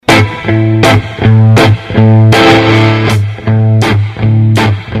Oh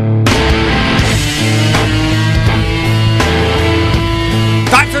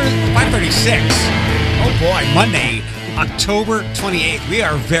boy, Monday, October 28th. We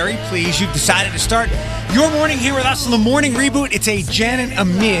are very pleased you've decided to start your morning here with us on the Morning Reboot. It's a Janet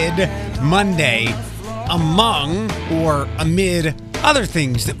Amid Monday among or amid other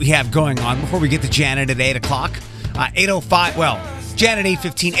things that we have going on before we get to Janet at 8 o'clock. 8:05, Janet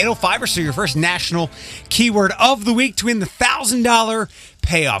 8:15, 8:05 or so, your first national keyword of the week to win the $1,000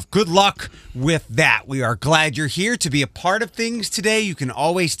 payoff. Good luck with that. We are glad you're here to be a part of things today. You can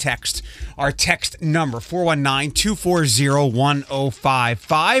always text our text number,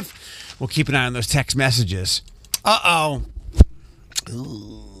 419-240-1055. We'll keep an eye on those text messages. Uh-oh.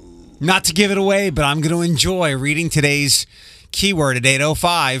 Not to give it away, but I'm going to enjoy reading today's keyword at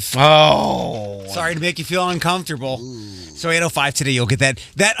 8:05. Oh. Sorry to make you feel uncomfortable. So 8:05 today, you'll get that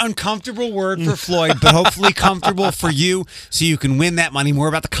uncomfortable word for Floyd, but hopefully comfortable for you so you can win that money. More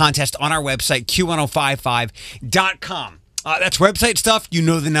about the contest on our website, Q1055.com. That's website stuff. You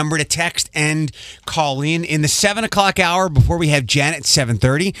know the number to text and call in the 7 o'clock hour before we have Janet at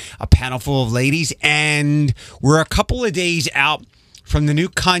 7:30, a panel full of ladies. And we're a couple of days out from the new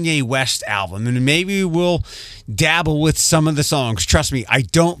Kanye West album, and maybe we'll dabble with some of the songs. Trust me, I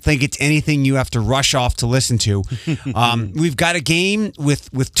don't think it's anything you have to rush off to listen to. We've got a game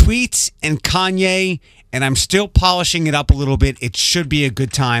with tweets and Kanye, and I'm still polishing it up a little bit. It should be a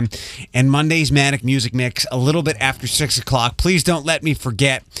good time. And Monday's Manic Music Mix, a little bit after 6 o'clock. Please don't let me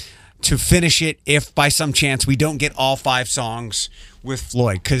forget to finish it if by some chance we don't get all 5 songs with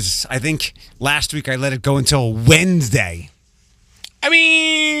Floyd, because I think last week I let it go until Wednesday. I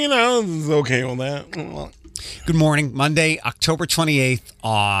mean, I was okay on that. Good morning, Monday, October 28th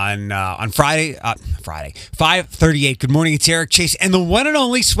on Friday, 5:38. Good morning, it's Eric Chase and the one and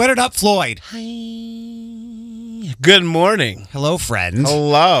only Sweated Up Floyd. Hi. Good morning. Hello, friends.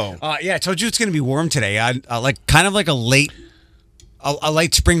 Hello. Yeah, I told you it's going to be warm today. Kind of like a late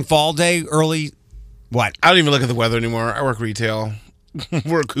spring fall day, early. What? I don't even look at the weather anymore. I work retail.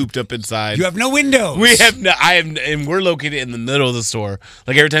 We're cooped up inside. You have no windows. We have no. And we're located in the middle of the store.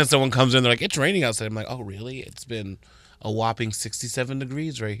 Like every time someone comes in, they're like, "It's raining outside." I'm like, "Oh, really? It's been a whopping 67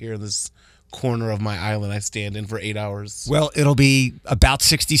 degrees right here in this corner of my island I stand in for 8 hours." Well, it'll be about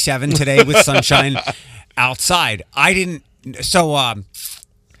 67 today with sunshine outside.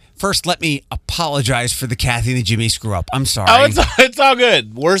 First, let me apologize for the Kathy and the Jimmy screw up. I'm sorry. Oh, it's all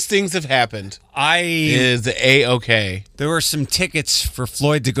good. Worse things have happened. Is A-okay. There were some tickets for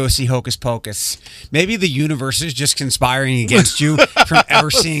Floyd to go see Hocus Pocus. Maybe the universe is just conspiring against you from ever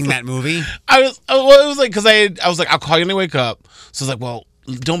seeing that movie. It was like, because I was like, I'll call you when I wake up. So I was like, well,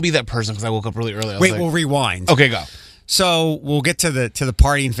 don't be that person because I woke up really early. We'll rewind. Okay, go. So we'll get to the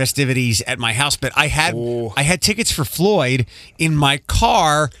party and festivities at my house, but I had tickets for Floyd in my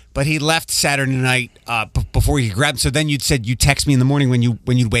car, but he left Saturday night before he grabbed. So then you'd said you text me in the morning when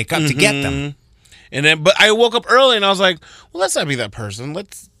you'd wake up to get them. And then, but I woke up early and I was like, well, let's not be that person.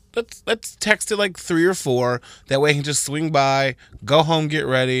 Let's text it like 3 or 4. That way I can just swing by, go home, get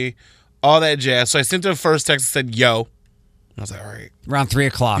ready, all that jazz. So I sent him a first text that said, "Yo." And I was like, all right. Around 3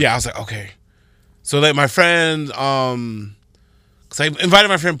 o'clock. Yeah, I was like, okay. So that my friend, because I invited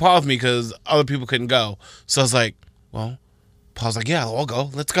my friend Paul with me because other people couldn't go. So I was like, well, Paul's like, yeah, I'll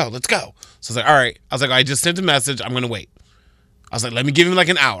go. Let's go. So I was like, all right. I was like, I just sent a message. I'm going to wait. I was like, let me give him like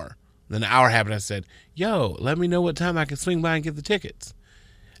an hour. Then an hour happened. I said, yo, let me know what time I can swing by and get the tickets.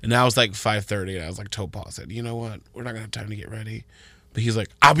 And now it's like 5:30. And I was like, told Paul, I said, you know what? We're not going to have time to get ready. But he's like,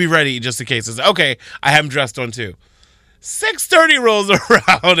 I'll be ready just in case. I said, okay, I have him dressed on too. 6:30 rolls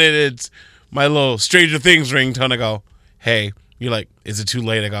around and it's my little Stranger Things ringtone. I go, hey. You're like, is it too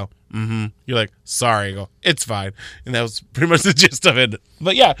late? I go, mm-hmm. You're like, sorry. I go, it's fine. And that was pretty much the gist of it.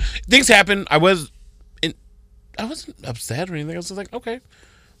 But yeah, things happen. I wasn't upset or anything. I was just like, okay.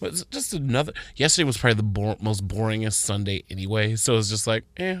 But it's just another. Yesterday was probably the most boringest Sunday anyway. So it's just like,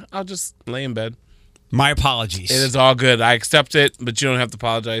 I'll just lay in bed. My apologies. It is all good. I accept it, but you don't have to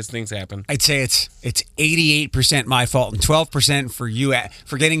apologize. Things happen. I'd say it's 88% my fault and 12% for you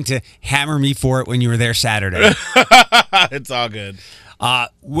for getting to hammer me for it when you were there Saturday. It's all good.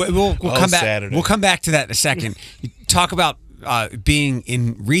 We'll come back. Saturday. We'll come back to that in a second. You talk about being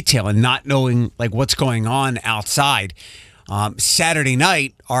in retail and not knowing like what's going on outside. Saturday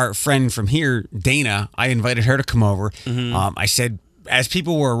night, our friend from here, Dana, I invited her to come over. Mm-hmm. I said, as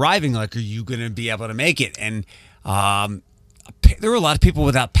people were arriving, like, are you going to be able to make it? And there were a lot of people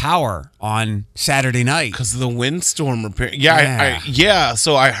without power on Saturday night. Because of the windstorm repair. Yeah.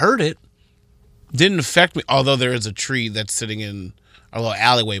 So I heard it. Didn't affect me. Although there is a tree that's sitting in our little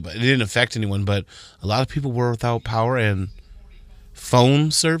alleyway, but it didn't affect anyone. But a lot of people were without power and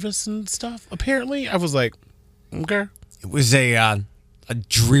phone service and stuff. Apparently, I was like, okay. It was a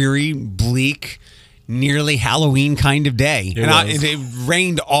dreary, bleak, nearly Halloween kind of day. It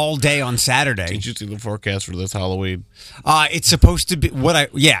rained all day on Saturday. Did you see the forecast for this Halloween? It's supposed to be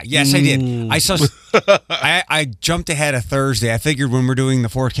yes, I did. I saw. I jumped ahead of Thursday. I figured when we're doing the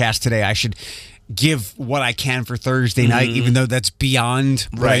forecast today, I should give what I can for Thursday night, even though that's beyond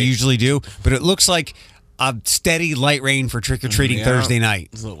what I usually do. But it looks like a steady light rain for trick or treating Thursday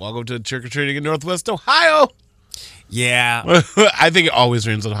night. So welcome to trick or treating in Northwest Ohio. Yeah, I think it always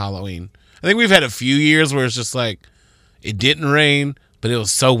rains on Halloween. I think we've had a few years where it's just like it didn't rain, but it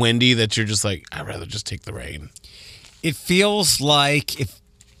was so windy that you're just like, I'd rather just take the rain. It feels like, if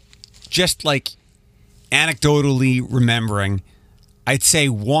just like anecdotally remembering, I'd say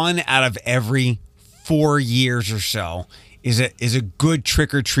 1 out of every 4 years or so is a good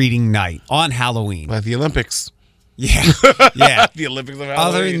trick or treating night on Halloween. Like the Olympics. Yeah, yeah. The Olympics of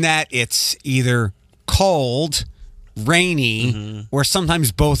Halloween. Other than that, it's either cold, rainy, or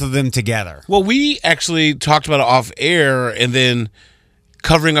sometimes both of them together. Well, we actually talked about it off air, and then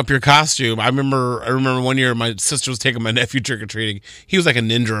covering up your costume. I remember one year my sister was taking my nephew trick or treating. He was like a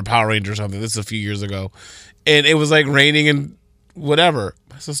ninja or a Power Ranger or something. This is a few years ago, and it was like raining and whatever.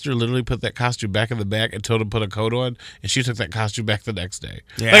 My sister literally put that costume back in the back and told him to put a coat on, and she took that costume back the next day.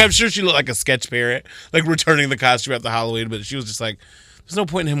 Yeah. Like, I'm sure she looked like a sketch parent, like returning the costume after Halloween, but she was just like, "There's no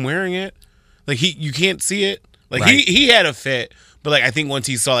point in him wearing it. Like you can't see it." Like he had a fit, but like I think once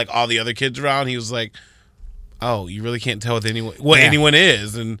he saw like all the other kids around, he was like, "Oh, you really can't tell what anyone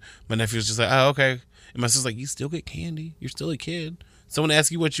is." And my nephew was just like, "Oh, okay." And my sister's like, "You still get candy. You're still a kid. Someone asks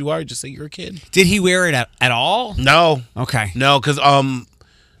you what you are, just say you're a kid." Did he wear it at all? No. Okay. No, because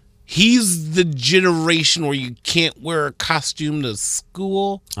he's the generation where you can't wear a costume to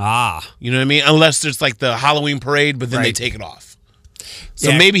school. You know what I mean? Unless there's like the Halloween parade, but then they take it off.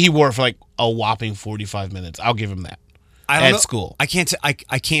 So maybe he wore it for like a whopping 45 minutes. I'll give him that. At school. I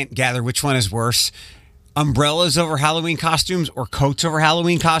can't gather which one is worse. Umbrellas over Halloween costumes or coats over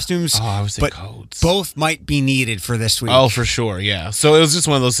Halloween costumes. Oh, I would say coats. Both might be needed for this week. Oh, for sure, yeah. So it was just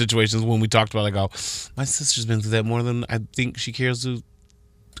one of those situations when we talked about it, I go, my sister's been through that more than I think she cares to.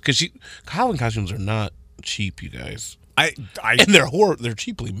 Because Halloween costumes are not cheap, you guys. And they're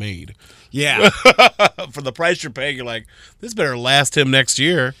cheaply made. Yeah. For the price you're paying, you're like, this better last him next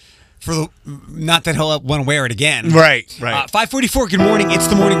year. Not that he'll want to wear it again. Right. 5:44, good morning. It's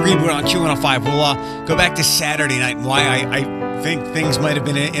the morning reboot on Q105. We'll go back to Saturday night and why I think things might have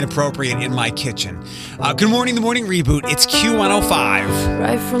been inappropriate in my kitchen. Good morning, the morning reboot. It's Q105.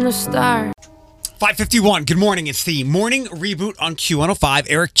 Right from the start. 5:51. Good morning. It's the morning reboot on Q105.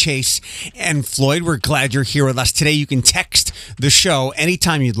 Eric, Chase, and Floyd. We're glad you're here with us today. You can text the show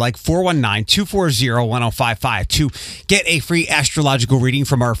anytime you'd like. 419-240-1055 to get a free astrological reading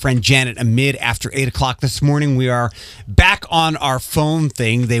from our friend Janet Amid after 8 o'clock this morning. We are back on our phone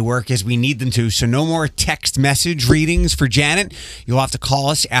thing. They work as we need them to, so no more text message readings for Janet. You'll have to call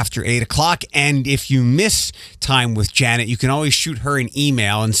us after 8 o'clock. And if you miss time with Janet, you can always shoot her an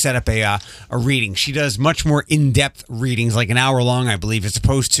email and set up a reading. She does much more in-depth readings, like an hour long, I believe, as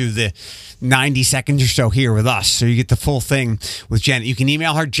opposed to the 90 seconds or so here with us. So you get the full thing with Janet. You can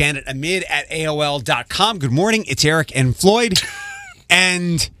email her, janetamid@aol.com. Good morning. It's Eric and Floyd.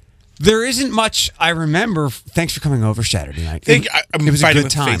 And there isn't much I remember. Thanks for coming over Saturday night. It was a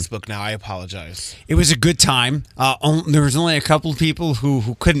good time. Facebook now. I apologize. It was a good time. There was only a couple of people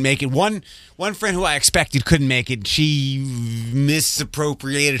who couldn't make it. One friend who I expected couldn't make it. she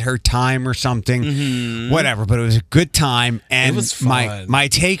misappropriated her time or something. Whatever, but it was a good time. And it was fun. My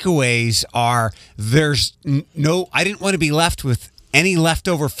takeaways are I didn't want to be left with any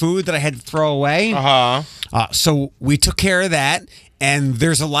leftover food that I had to throw away. So we took care of that. And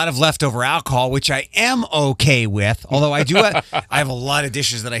there's a lot of leftover alcohol, which I am okay with. Although I have a lot of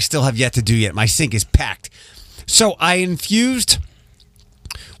dishes that I still have yet to do yet. My sink is packed. So I infused.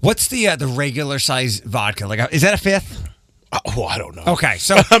 What's the regular size vodka? Like, is that a fifth? Oh, I don't know. Okay,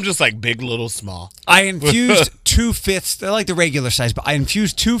 so I'm just like big, little, small. I infused 2/5. They're like the regular size, but I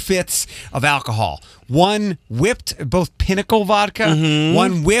infused 2/5 of alcohol. One whipped, both Pinnacle vodka.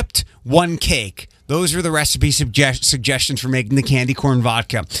 One whipped, one cake. Those are the recipe suggestions for making the candy corn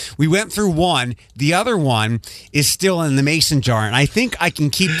vodka. We went through one. The other one is still in the mason jar, and I think I can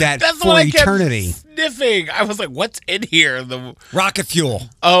keep that for eternity. Sniffing. I was like, "What's in here?" The rocket fuel.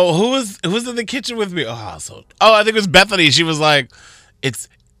 Oh, who was in the kitchen with me? I think it was Bethany. She was like, "It's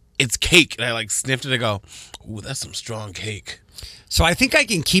it's cake. And I like sniffed it and go, ooh, that's some strong cake. So I think I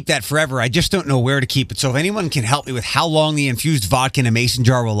can keep that forever. I just don't know where to keep it. So if anyone can help me with how long the infused vodka in a mason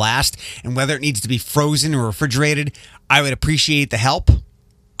jar will last and whether it needs to be frozen or refrigerated, I would appreciate the help.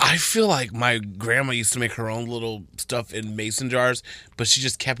 I feel like my grandma used to make her own little stuff in mason jars, but she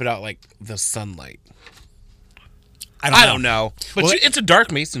just kept it out like the sunlight. I don't know. But Well, it's a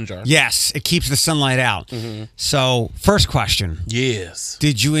dark mason jar. Yes, it keeps the sunlight out. Mm-hmm. So, first question. Yes.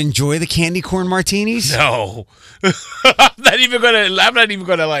 Did you enjoy the candy corn martinis? No. I'm not even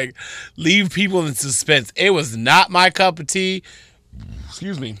gonna like leave people in suspense. It was not my cup of tea.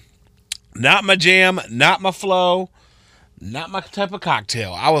 Excuse me. Not my jam, not my flow, not my type of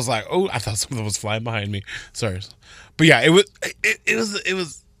cocktail. I was like, oh, I thought something was flying behind me. Sorry. But yeah,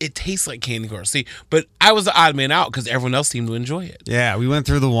 it tastes like candy corn. See, but I was the odd man out because everyone else seemed to enjoy it. Yeah, we went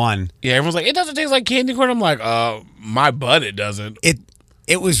through the one. Yeah, everyone's like, it doesn't taste like candy corn. I'm like, my butt, it doesn't.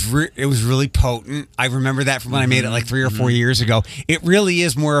 It was really potent. I remember that from when I made it like 3 or 4 years ago. It really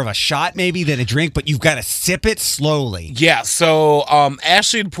is more of a shot maybe than a drink, but you've got to sip it slowly. Yeah, so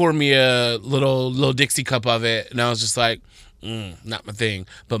Ashley had poured me a little Dixie cup of it, and I was just like, not my thing.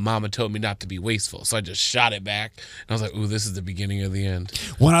 But Mama told me not to be wasteful, so I just shot it back. And I was like, ooh, this is the beginning of the end.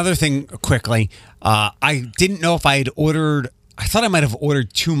 One other thing quickly. I didn't know if I had ordered... I thought I might have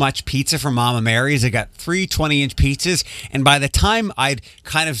ordered too much pizza from Mama Mary's. I got 3 20-inch pizzas, and by the time I'd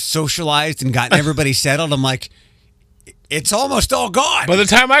kind of socialized and gotten everybody settled, I'm like, it's almost all gone. By the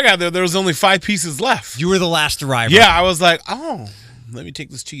time I got there was only 5 pieces left. You were the last arrival. Yeah, I was like, oh, let me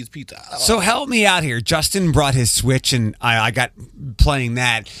take this cheese pizza. Oh. So help me out here. Justin brought his Switch, and I got playing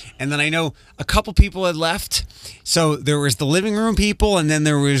that. And then I know a couple people had left. So there was the living room people, and then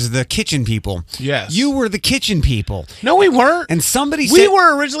there was the kitchen people. Yes. You were the kitchen people. No, we weren't. And somebody said... We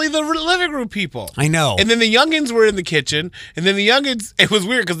were originally the living room people. I know. And then the youngins were in the kitchen. And then the youngins... It was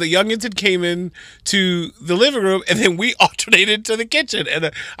weird because the youngins had came in to the living room, and then we alternated to the kitchen.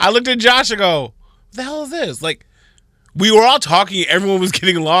 And I looked at Josh and go, what the hell is this? Like... We were all talking. Everyone was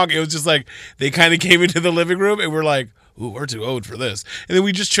getting along. It was just like they kind of came into the living room and we're like, ooh, we're too old for this. And then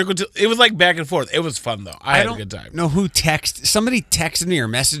we just trickled to... It was like back and forth. It was fun, though. I had a good time. Know who somebody texted me or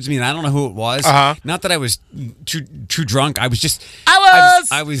messaged me, and I don't know who it was. Not that I was too drunk. I was just...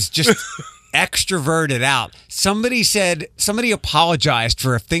 I was just extroverted out. Somebody apologized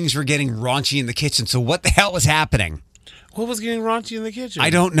for if things were getting raunchy in the kitchen. So what the hell was happening? What was getting raunchy in the kitchen? I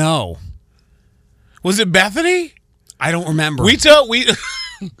don't know. Was it Bethany? I don't remember.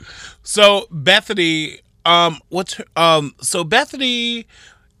 So Bethany, so Bethany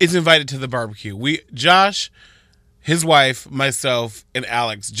is invited to the barbecue. Josh, his wife, myself, and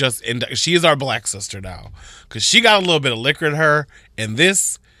Alex she is our black sister now because she got a little bit of liquor in her, and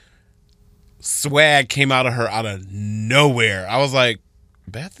this swag came out of her out of nowhere. I was like,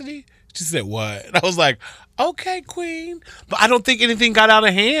 Bethany? She said, what? And I was like, okay, queen. But I don't think anything got out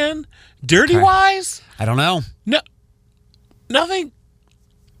of hand. Dirty-wise? I don't know. No. Nothing.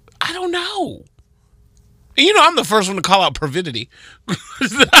 I don't know. You know, I'm the first one to call out pervidity.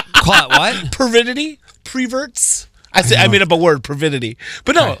 Call out what? Pervidity? Preverts? I made up a word, pervidity.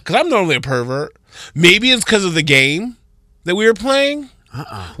 But no, because I'm normally a pervert. Maybe it's because of the game that we were playing,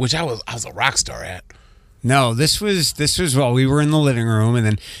 which I was a rock star at. No, this was while we were in the living room, and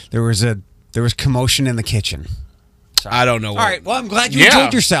then there was commotion in the kitchen. Sorry. I don't know. All right. Well, I'm glad you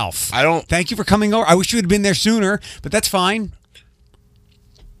enjoyed yourself. Thank you for coming over. I wish you had been there sooner, but that's fine.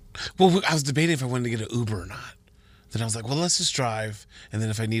 Well, I was debating if I wanted to get an Uber or not. Then I was like, well, let's just drive. And then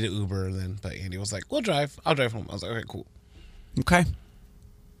if I need an Uber, but Andy was like, we'll drive. I'll drive home. I was like, okay, cool. Okay.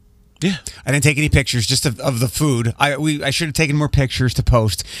 Yeah. I didn't take any pictures, just of the food. I should have taken more pictures to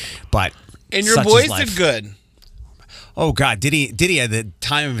post, but and your boys did good. Oh God, did he at the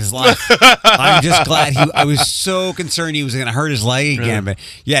time of his life? I'm just glad I was so concerned he was going to hurt his leg again, but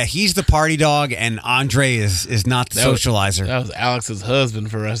yeah, he's the party dog, and Andre is not the socializer. That was Alex's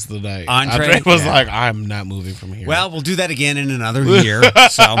husband for the rest of the night. Andre was like, I'm not moving from here. Well, we'll do that again in another year.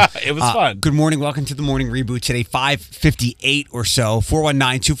 So it was fun. Good morning, welcome to the morning reboot today, 5:58 or so,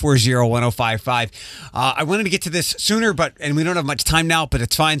 419-240-1055. I wanted to get to this sooner, and we don't have much time now, but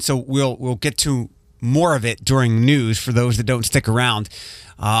it's fine. So we'll get to more of it during news for those that don't stick around.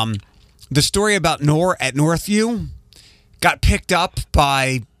 The story about Noor at Northview got picked up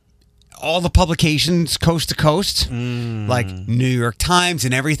by all the publications coast to coast, like New York Times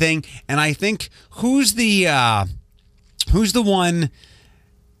and everything. And I think who's the one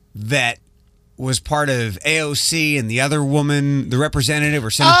that was part of AOC and the other woman, the representative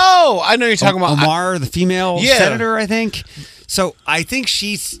or senator? Oh, I know you're talking about Omar, the female senator, I think. So I think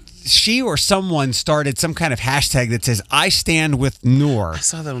she's she or someone started some kind of hashtag that says "I stand with Noor." I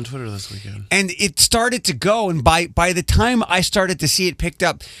saw that on Twitter this weekend. And it started to go, and by the time I started to see it picked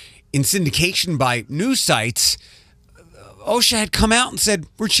up in syndication by news sites, OHSAA had come out and said,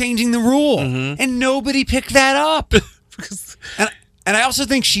 we're changing the rule. And nobody picked that up. And I also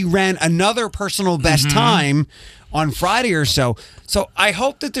think she ran another personal best time on Friday or so. So I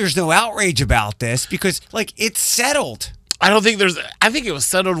hope that there's no outrage about this because, like, it's settled. I don't think there's. I think it was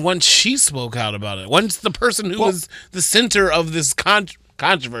settled once she spoke out about it. Once the person who was the center of this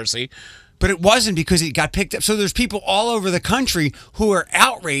controversy. But it wasn't because it got picked up. So there's people all over the country who are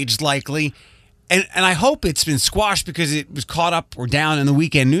outraged, likely. And I hope it's been squashed because it was caught up or down in the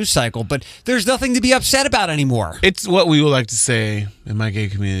weekend news cycle. But there's nothing to be upset about anymore. It's what we would like to say in my gay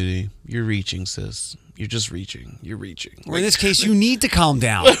community. You're reaching, sis. You're just reaching. You're reaching. Or in this case, you need to calm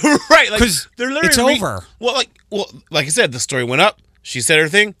down. Right. Because it's over. Well, like I said, the story went up. She said her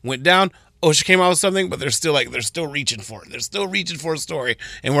thing, went down. OHSAA came out with something, but they're still reaching for it. They're still reaching for a story.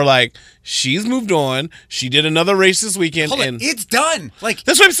 And we're like, she's moved on. She did another race this weekend. Hold on, it's done. Like,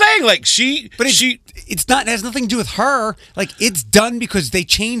 that's what I'm saying. Like, it's not, it has nothing to do with her. Like, it's done because they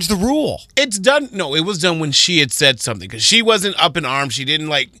changed the rule. It's done. No, it was done when she had said something because she wasn't up in arms. She didn't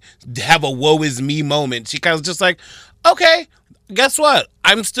like have a woe is me moment. She kind of just like, okay, guess what?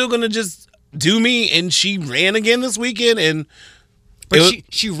 I'm still going to just do me. And she ran again this weekend and But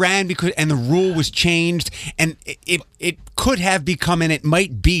she ran because, and the rule was changed, and it could have become, and it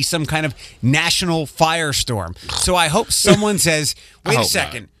might be some kind of national firestorm. So I hope someone says, wait a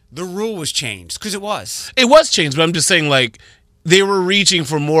second, the rule was changed, because it was. It was changed, but I'm just saying, like, they were reaching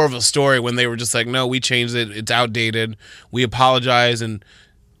for more of a story when they were just like, no, we changed it. It's outdated. We apologize. And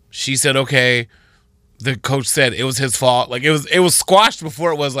she said, okay. The coach said it was his fault. Like, it was squashed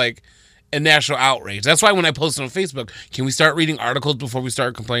before it was, like, a national outrage. That's why when I posted on Facebook, can we start reading articles before we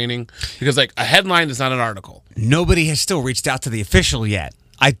start complaining? Because, like, a headline is not an article. Nobody has still reached out to the official yet.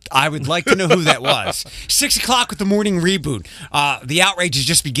 I would like to know who that was. 6 o'clock with the morning reboot. The outrage is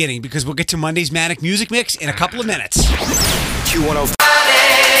just beginning because we'll get to Monday's Manic Music Mix in a couple of minutes. Q105.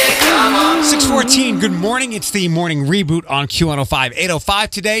 6:14, good morning. It's the morning reboot on Q105. 8:05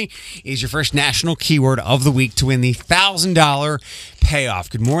 today is your first national keyword of the week to win the $1,000 payoff.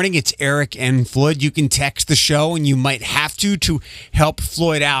 Good morning. It's Eric and Floyd. You can text the show, and you might have to help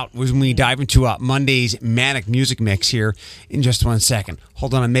Floyd out when we dive into Monday's Manic Music Mix here in just 1 second.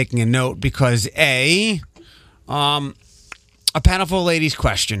 Hold on, I'm making a note because a panel full of ladies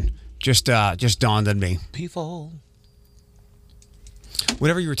question just dawned on me. PFOL.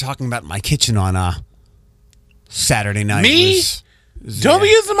 Whatever you were talking about in my kitchen on Saturday night. Me? Don't be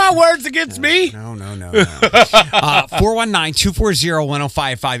using my words against me. No.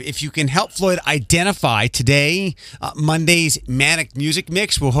 419-240-1055. If you can help Floyd identify today, Monday's Manic Music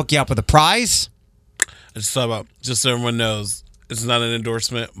Mix, we'll hook you up with a prize. I just thought about, just so everyone knows, it's not an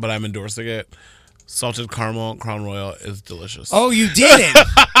endorsement, but I'm endorsing it. Salted caramel Crown Royal is delicious. Oh, you did it.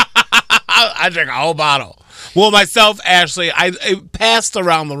 I drank a whole bottle. Well, myself, Ashley, it passed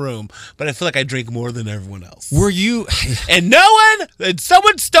around the room, but I feel like I drink more than everyone else. Were you? And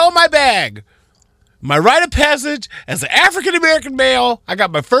someone stole my bag. My rite of passage as an African-American male, I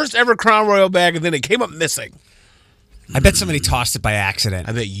got my first ever Crown Royal bag, and then it came up missing. I bet somebody tossed it by accident.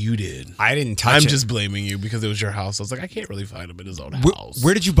 I bet you did. I didn't touch it. I'm just blaming you because it was your house. I was like, I can't really find him in his own house.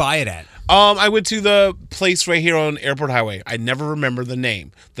 Where did you buy it at? I went to the place right here on Airport Highway. I never remember the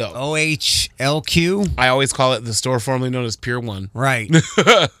name, though. OHLQ? I always call it the store formerly known as Pier 1. Right.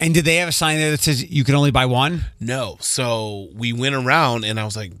 And did they have a sign there that says you can only buy one? No. So we went around, and I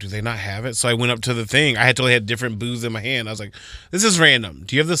was like, do they not have it? So I went up to the thing. I had different booze in my hand. I was like, this is random.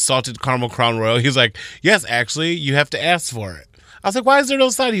 Do you have the salted caramel Crown Royal? He was like, yes, actually, you have to ask for it. I was like, why is there no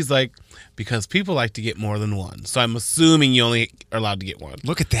sign? He's like, because people like to get more than one. So I'm assuming you only are allowed to get one.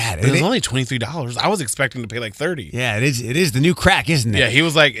 Look at that. But it was only $23. I was expecting to pay like $30. Yeah, it is the new crack, isn't it? Yeah, he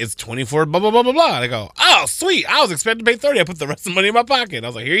was like, it's $24, blah, blah, blah, blah, blah. And I go, oh, sweet. I was expecting to pay $30. I put the rest of the money in my pocket. I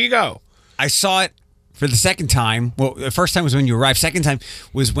was like, here you go. I saw it for the second time. Well, the first time was when you arrived. Second time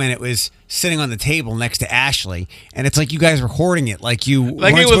was when it was sitting on the table next to Ashley. And it's like you guys were hoarding it. Like you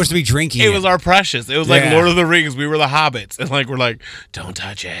weren't supposed to be drinking it. It was our precious. It was like Lord of the Rings. We were the hobbits. And like we're like, don't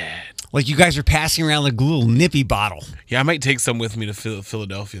touch it. Like you guys are passing around like a little nippy bottle. Yeah, I might take some with me to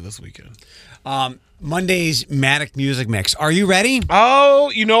Philadelphia this weekend. Monday's Manic Music Mix. Are you ready?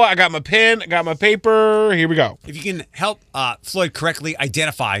 Oh, you know what? I got my pen. I got my paper. Here we go. If you can help Floyd correctly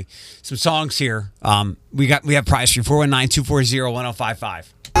identify some songs here, we have prize for you. 419-240-1055.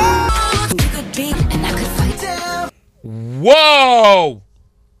 Whoa!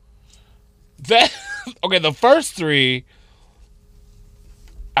 Okay, the first three,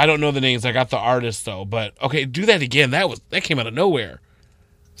 I don't know the names. I got the artist though. But okay, do that again. That came out of nowhere.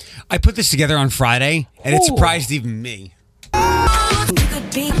 I put this together on Friday, and it surprised even me.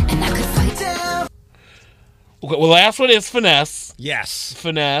 Okay, well, the last one is Finesse. Yes.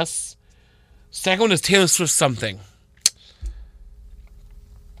 Finesse. Second one is Taylor Swift something.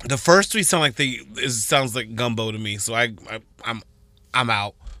 The first three sound like sounds like gumbo to me, so I'm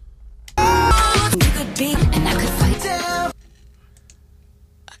out.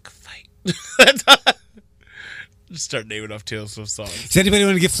 I could fight. Just start naming off Taylor Swift songs. Does anybody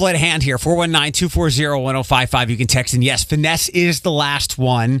want to give Floyd a hand here? 419-240-1055. You can text in. Yes, Finesse is the last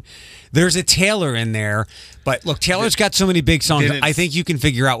one. There's a Taylor in there. But look, Taylor's got so many big songs, I think you can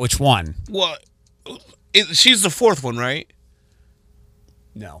figure out which one. Well, she's the fourth one, right?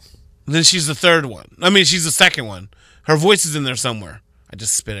 No. Then she's the third one. I mean, she's the second one. Her voice is in there somewhere. I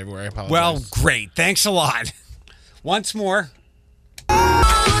just spit everywhere. I apologize. Well, great. Thanks a lot. Once more.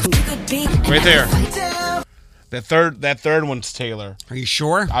 Right there. That third one's Taylor. Are you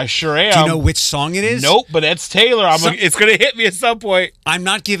sure? I sure am. Do you know which song it is? Nope, but that's Taylor. It's going to hit me at some point. I'm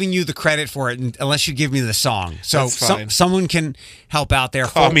not giving you the credit for it unless you give me the song. So That's fine. Someone can help out there.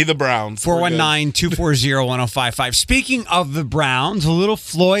 Call me the Browns. 419-240-1055. Speaking of the Browns, a little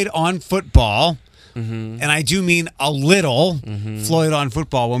Floyd on football. And I do mean a little Floyd on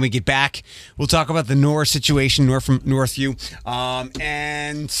football. When we get back, we'll talk about the North situation, Northview.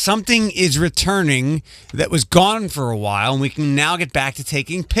 And something is returning that was gone for a while, and we can now get back to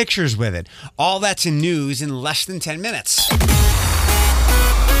taking pictures with it. All that's in news in less than 10 minutes.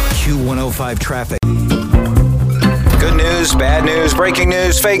 Q105 traffic. Good news, bad news, breaking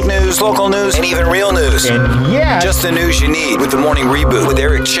news, fake news, local news, and even real news. And just the news you need with the Morning Reboot with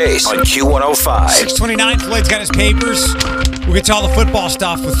Eric Chase on Q105. 629, Floyd's got his papers. We'll get to all the football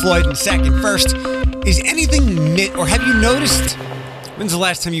stuff with Floyd in a second. First, is anything or have you noticed, when's the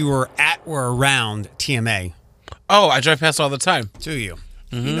last time you were at or around TMA? Oh, I drive past all the time. Do you?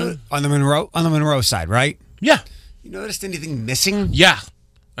 You know, on the Monroe side, right? Yeah. You noticed anything missing? Yeah.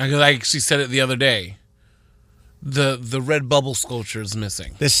 I actually said it the other day. The red bubble sculpture is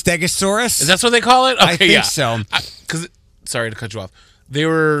missing. The Stegosaurus? Is that what they call it? Okay, I think so. Sorry to cut you off.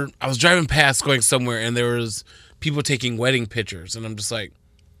 I was driving past going somewhere, and there was people taking wedding pictures, and I'm just like,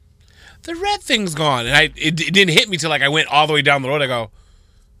 the red thing's gone. And it didn't hit me till I went all the way down the road.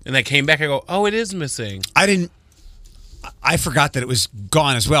 And I came back. I go, oh, it is missing. I forgot that it was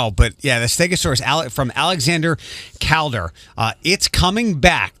gone as well. But yeah, the Stegosaurus from Alexander Calder. It's coming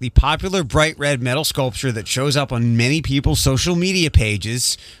back. The popular bright red metal sculpture that shows up on many people's social media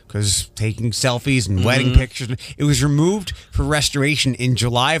pages because taking selfies and wedding pictures. It was removed for restoration in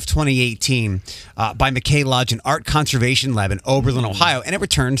July of 2018 by McKay Lodge and Art Conservation Lab in Oberlin, Ohio, and it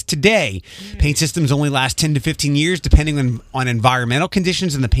returns today. Paint systems only last 10 to 15 years, depending on environmental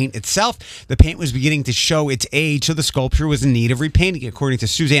conditions and the paint itself. The paint was beginning to show its age, so the sculpture was in need of repainting. According to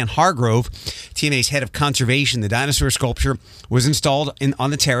Suzanne Hargrove, TMA's head of conservation, the dinosaur sculpture was installed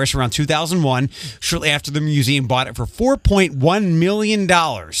on the terrace around 2001, shortly after the museum bought it for $4.1 million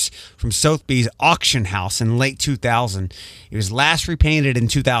from Sotheby's auction house in late 2000. It was last repainted in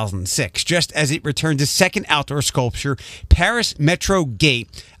 2006, just as it returned to second outdoor sculpture, Paris Metro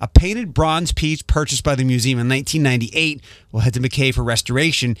Gate, a painted bronze piece purchased by the museum in 1998, will head to McKay for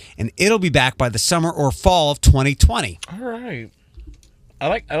restoration, and it'll be back by the summer or fall of 2020. All right. I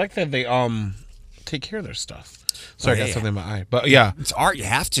like that they take care of their stuff. Sorry, I got something in my eye. But yeah. It's art, you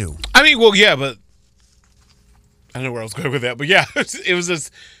have to. I mean, well, yeah, but I don't know where I was going with that. But yeah, it was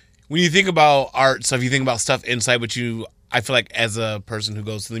just, when you think about art stuff, you think about stuff inside, but I feel like as a person who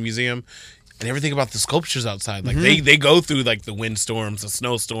goes to the museum, I never think about the sculptures outside. Like they go through like the windstorms, the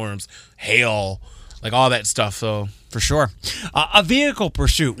snowstorms, hail, like all that stuff. So for sure. A vehicle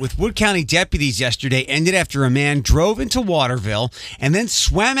pursuit with Wood County deputies yesterday ended after a man drove into Waterville and then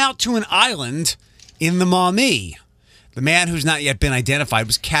swam out to an island in the Maumee. The man, who's not yet been identified,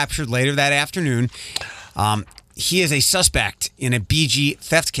 was captured later that afternoon. He is a suspect in a BG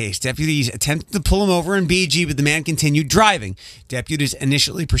theft case. Deputies attempted to pull him over in BG, but the man continued driving. Deputies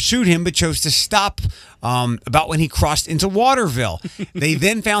initially pursued him, but chose to stop about when he crossed into Waterville. They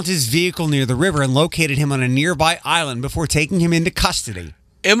then found his vehicle near the river and located him on a nearby island before taking him into custody.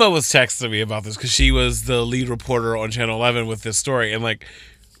 Emma was texting me about this because she was the lead reporter on Channel 11 with this story. And like,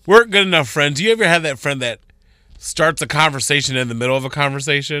 we're good enough friends. Do you ever have that friend that starts a conversation in the middle of a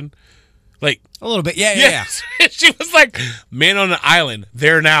conversation? Like a little bit, yeah. She was like, "Man on an island,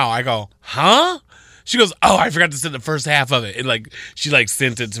 there now." I go, "Huh?" She goes, "Oh, I forgot to send the first half of it." And like, she like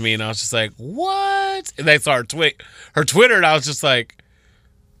sent it to me, and I was just like, "What?" And I saw her Twitter, and I was just like,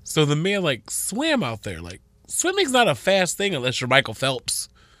 "So the man like swam out there? Like, swimming's not a fast thing unless you're Michael Phelps."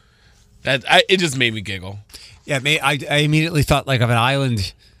 It just made me giggle. Yeah, I immediately thought like of an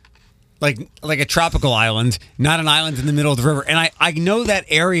island, like a tropical island, not an island in the middle of the river. And I know that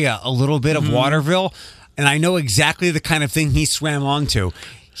area a little bit of Waterville, and I know exactly the kind of thing he swam onto.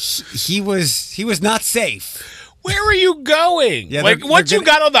 He was not safe. Where were you going? Yeah, once you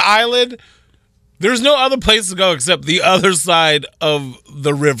got on the island, there's no other place to go except the other side of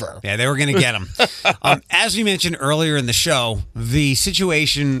the river. Yeah, they were going to get him. As we mentioned earlier in the show, the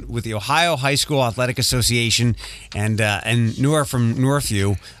situation with the Ohio High School Athletic Association and Noor from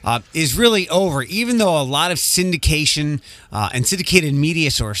Northview is really over, even though a lot of syndication and syndicated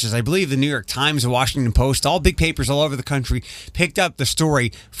media sources, I believe the New York Times, the Washington Post, all big papers all over the country, picked up the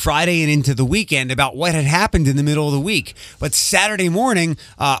story Friday and into the weekend about what had happened in the middle of the week. But Saturday morning,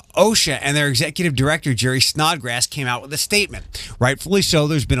 OHSAA and their executive director, Jerry Snodgrass, came out with a statement. Rightfully so,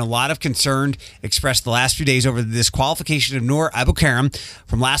 there's been a lot of concern expressed the last few days over the disqualification of Noor Abukaram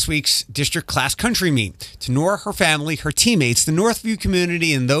from last week's district class country meet. To Noor, her family, her teammates, the Northview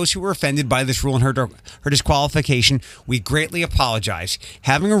community, and those who were offended by this rule and her disqualification, we greatly apologize.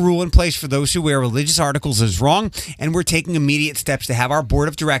 Having a rule in place for those who wear religious articles is wrong, and we're taking immediate steps to have our board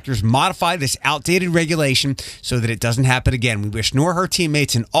of directors modify this outdated regulation so that it doesn't happen again. We wish Noor, her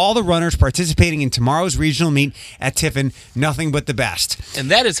teammates, and all the runners participating in tomorrow's regional meet at Tiffin nothing but the best.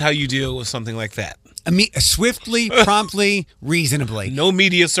 And that is how you deal with something like that. Swiftly, promptly, reasonably. No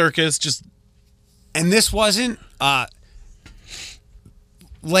media circus, just... And this wasn't...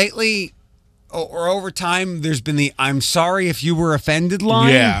 lately, or over time, there's been the "I'm sorry if you were offended"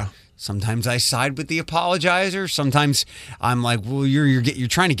 line. Yeah. Sometimes I side with the apologizer. Sometimes I'm like, well, you're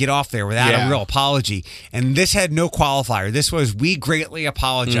trying to get off there without a real apology. And this had no qualifier. This was, we greatly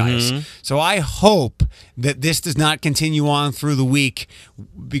apologize. So I hope that this does not continue on through the week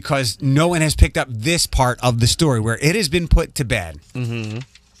because no one has picked up this part of the story where it has been put to bed.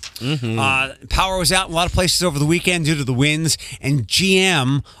 Power was out in a lot of places over the weekend due to the winds, and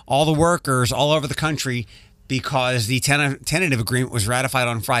GM, all the workers all over the country, because the tentative agreement was ratified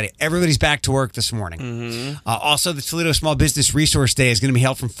on Friday. Everybody's back to work this morning. Also, the Toledo Small Business Resource Day is going to be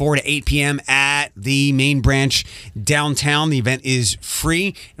held from 4 to 8 p.m. at the main branch downtown. The event is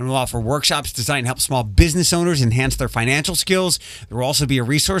free and will offer workshops designed to help small business owners enhance their financial skills. There will also be a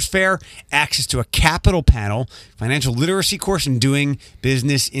resource fair, access to a capital panel, financial literacy course, and doing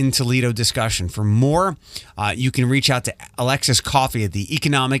business in Toledo discussion. For more, you can reach out to Alexis Coffey at the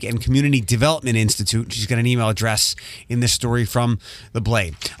Economic and Community Development Institute. She's got an email address in this story from the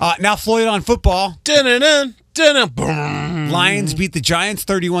Blade. Now Floyd on football. Lions beat the Giants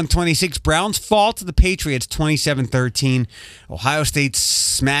 31-26. Browns fall to the Patriots 27-13. Ohio State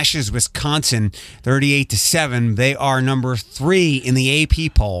smashes Wisconsin 38-7. They are number 3 in the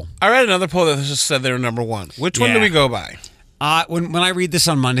AP poll. I read another poll that just said they were number 1. Which one do we go by? When I read this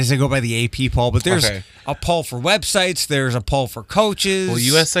on Mondays, I go by the AP poll, but there's a poll for websites, there's a poll for coaches. Well,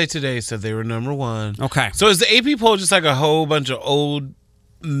 USA Today said they were number 1. Okay. So is the AP poll just like a whole bunch of old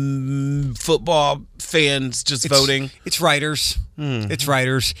football fans just voting? It's writers. It's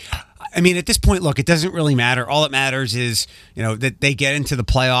writers. I mean, at this point, look, it doesn't really matter. All that matters is, that they get into the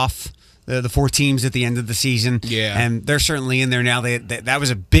playoff. The 4 teams at the end of the season. Yeah. And they're certainly in there now. That was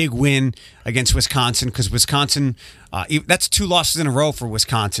a big win against Wisconsin because Wisconsin, that's 2 losses in a row for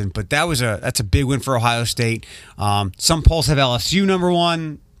Wisconsin, but that's a big win for Ohio State. Some polls have LSU number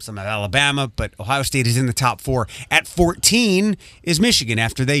 1, some have Alabama, but Ohio State is in the top 4. At 14 is Michigan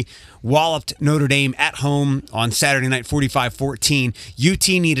after they walloped Notre Dame at home on Saturday night 45-14. UT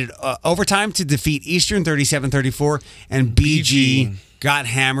needed overtime to defeat Eastern 37-34, and BG got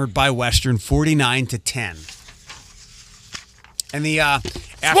hammered by Western 49-10. And the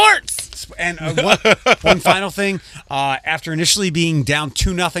sports. And one final thing: after initially being down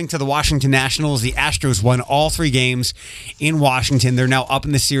 2-0 to the Washington Nationals, the Astros won all 3 games in Washington. They're now up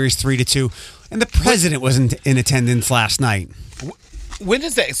in the series 3-2. And the president was in attendance last night. When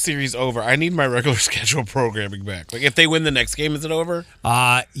is that series over? I need my regular schedule programming back. Like, if they win the next game, is it over?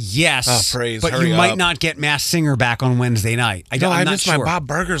 Yes. Oh, praise. But Hurry you up. might not get Masked Singer back on Wednesday night. I missed my Bob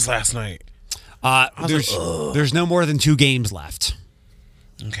Burgers last night. There's no more than 2 games left.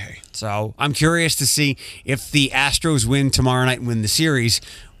 Okay. So I'm curious to see if the Astros win tomorrow night and win the series.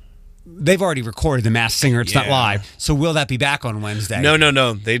 They've already recorded the Masked Singer. It's not live. So will that be back on Wednesday? No.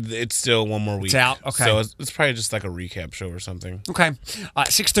 It's still 1 more week. It's out? Okay. So it's probably just like a recap show or something. Okay.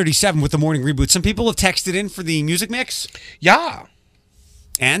 6:37 with the morning reboot. Some people have texted in for the music mix. Yeah.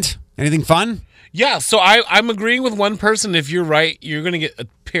 And? Anything fun? Yeah, so I'm agreeing with one person. If you're right, you're going to get a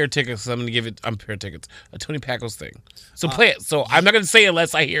pair of tickets. I'm going to give it a Tony Packles thing. So play it. So I'm not going to say it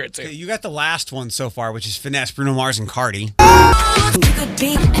unless I hear it too. You got the last one so far, which is Finesse, Bruno Mars, and Cardi.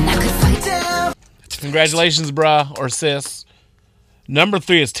 Congratulations, bruh or sis. Number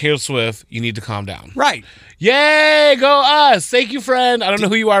 3 is Taylor Swift. You need to calm down. Right. Yay, go us. Thank you, friend. I don't know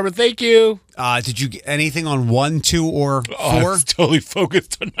who you are, but thank you. Did you get anything on 1, 2, or 4? I was totally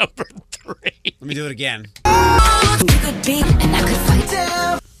focused on number 3. Let me do it again.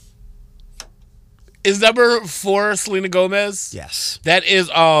 Is number 4 Selena Gomez? Yes. That is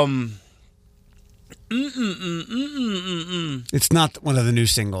It's not one of the new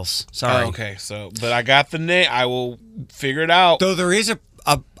singles. Sorry. Oh, okay, but I got the name. I will figure it out. Though there is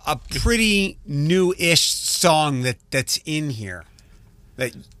a pretty new-ish song that's in here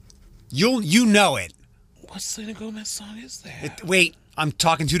that you know it. What Selena Gomez song is that? Wait, I'm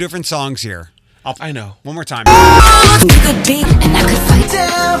talking 2 different songs here. I know. One more time.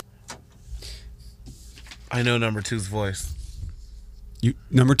 I know number 2's voice.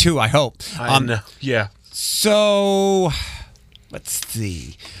 Number 2, I hope. I know. Yeah. So, let's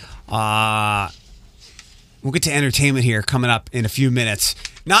see. We'll get to entertainment here coming up in a few minutes.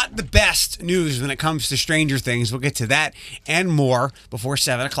 Not the best news when it comes to Stranger Things. We'll get to that and more before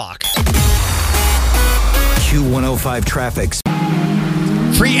 7 o'clock. Q105 traffic.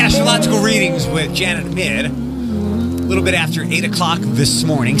 Free astrological readings with Janet Mid. A little bit after 8 o'clock this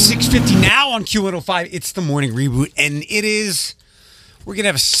morning. 6:50 now on Q105. It's the morning reboot, and we're going to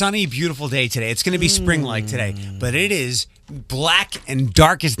have a sunny, beautiful day today. It's going to be spring-like today, but it is black and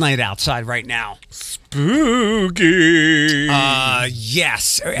dark as night outside right now. Spooky.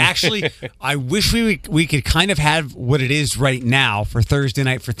 Yes. Actually, I wish we could kind of have what it is right now for Thursday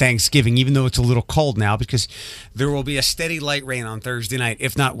night for Thanksgiving, even though it's a little cold now, because there will be a steady light rain on Thursday night,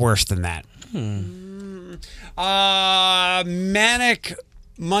 if not worse than that. Manic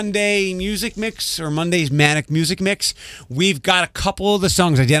Monday music mix, or Monday's Manic music mix. We've got a couple of the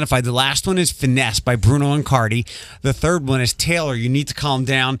songs identified. The last one is Finesse by Bruno and Cardi. The third one is Taylor, You Need to Calm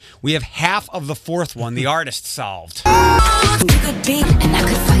Down. We have half of the fourth one, the artist solved. Nobody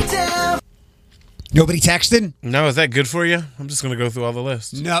texted? No, is that good for you? I'm just going to go through all the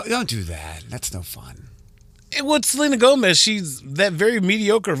lists. No, don't do that. That's no fun. What's Selena Gomez? She's that very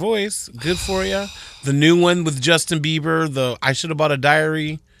mediocre voice. Good for you. The new one with Justin Bieber, the I Should Have Bought a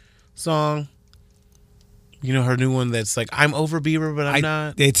Diary song. You know her new one that's like, I'm over Bieber, but I'm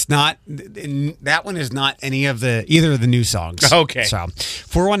not. It's not. That one is not either of the new songs. Okay. So,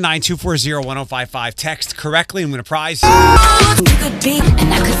 419-240-1055. Text correctly and win a prize. And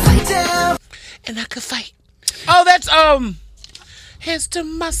I could fight. Oh, that's Hands to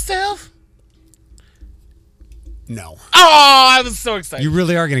Myself. No. Oh, I was so excited. You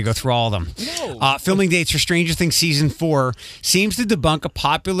really are going to go through all of them. No. Filming dates for Stranger Things Season 4 seems to debunk a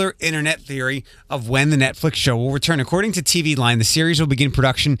popular internet theory of when the Netflix show will return. According to TV Line, the series will begin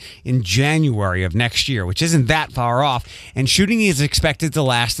production in January of next year, which isn't that far off, and shooting is expected to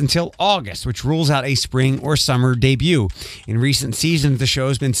last until August, which rules out a spring or summer debut. In recent seasons, the show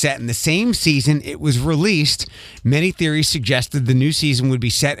has been set in the same season it was released. Many theories suggested the new season would be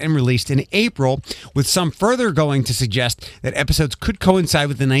set and released in April, with some further going to suggest that episodes could coincide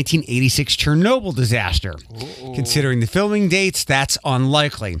with the 1986 Chernobyl disaster. Ooh. Considering the filming dates, that's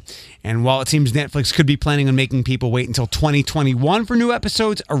unlikely. And while it seems Netflix could be planning on making people wait until 2021 for new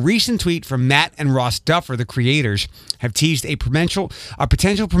episodes, a recent tweet from Matt and Ross Duffer, the creators, have teased a potential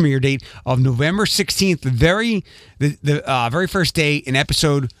premiere date of November 16th, the very first day an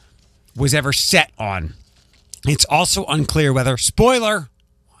episode was ever set on. It's also unclear whether, spoiler,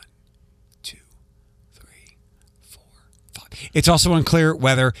 it's also unclear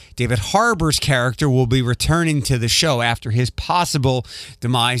whether David Harbour's character will be returning to the show after his possible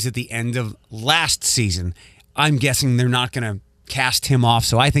demise at the end of last season. I'm guessing they're not going to cast him off,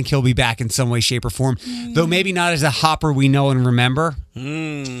 so I think he'll be back in some way, shape, or form, though maybe not as a Hopper we know and remember.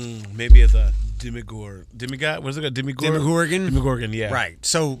 Maybe as a demigod. What is it called? Demogorgon? Demogorgon, yeah. Right.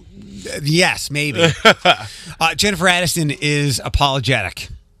 So, yes, maybe. Jennifer Aniston is apologetic.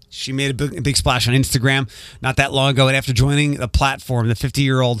 She made a big splash on Instagram not that long ago, and after joining the platform, the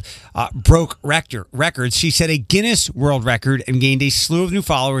 50-year-old broke records. She set a Guinness World Record and gained a slew of new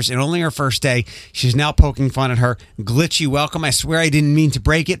followers in only her first day. She's now poking fun at her glitchy welcome. I swear I didn't mean to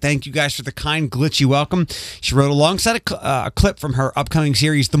break it. Thank you guys for the kind glitchy welcome. She wrote alongside a clip from her upcoming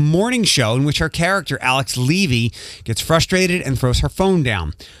series, The Morning Show, in which her character, Alex Levy, gets frustrated and throws her phone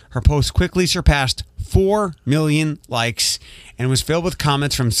down. Her post quickly surpassed 4 million likes and was filled with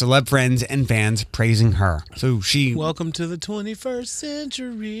comments from celeb friends and fans praising her. So she... Welcome to the 21st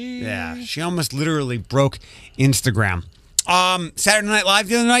century. Yeah, she almost literally broke Instagram. Saturday Night Live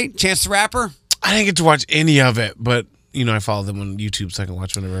the other night, Chance the Rapper. I didn't get to watch any of it, but, I follow them on YouTube so I can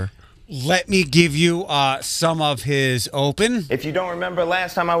watch whenever. Let me give you some of his open. If you don't remember,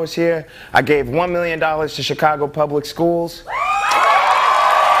 last time I was here, I gave $1 million to Chicago Public Schools.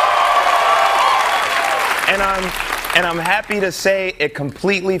 And I'm happy to say it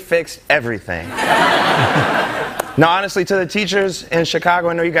completely fixed everything. Now, honestly, to the teachers in Chicago,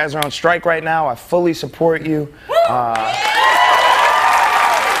 I know you guys are on strike right now. I fully support you.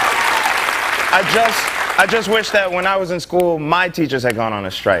 I just wish that when I was in school, my teachers had gone on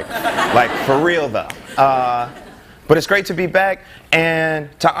a strike. Like, for real, though. But it's great to be back. And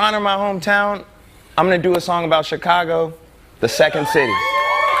to honor my hometown, I'm going to do a song about Chicago, the second city.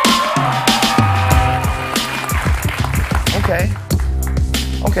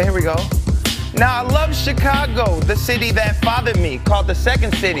 Okay, here we go. Now, I love Chicago, the city that fathered me, called the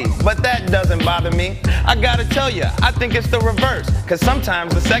second city, but that doesn't bother me. I gotta tell you, I think it's the reverse, cause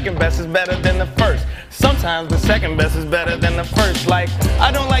sometimes the second best is better than the first. Sometimes the second best is better than the first. Like,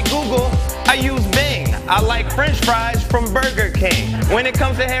 I don't like Google, I use Bing. I like French fries from Burger King. When it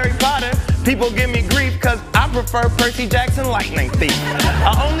comes to Harry Potter, people give me grief cause I prefer Percy Jackson Lightning Thief.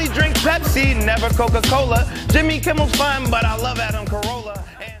 I only drink Pepsi, never Coca-Cola. Jimmy Kimmel's fun, but I love Adam Carolla.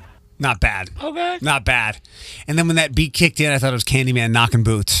 Not bad. Okay. Not bad. And then when that beat kicked in, I thought it was Candyman knocking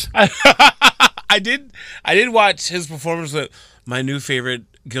boots. I did watch his performance with my new favorite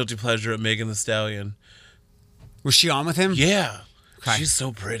guilty pleasure, Megan Thee Stallion. Was she on with him? Yeah. Okay. She's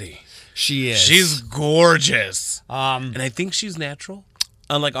so pretty. She is. She's gorgeous. And I think she's natural.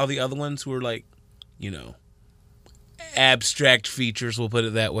 Unlike all the other ones who are like, abstract features, we'll put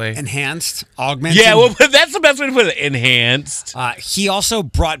it that way. Enhanced, augmented. Yeah, well, that's the best way to put it. Enhanced. He also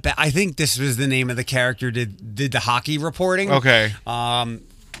brought back, I think this was the name of the character, did the hockey reporting. Okay.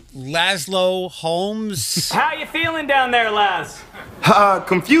 Laszlo Holmes. How you feeling down there, Laz?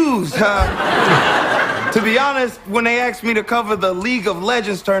 Confused. To be honest, when they asked me to cover the League of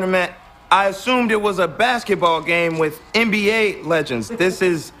Legends tournament, I assumed it was a basketball game with NBA legends. This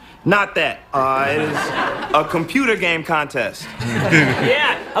is not that. It is a computer game contest.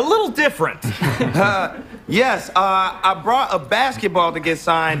 Yeah, a little different. Yes, I brought a basketball to get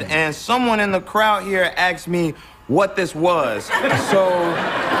signed, and someone in the crowd here asked me what this was. So,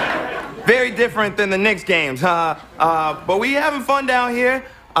 very different than the Knicks games. But we having fun down here.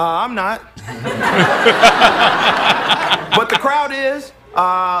 I'm not. But the crowd is.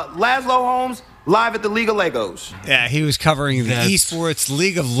 Laszlo Holmes, live at the League of Legos. Yeah, he was covering the eSports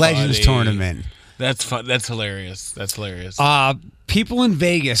League of Legends tournament. That's fun. That's hilarious. That's hilarious. People in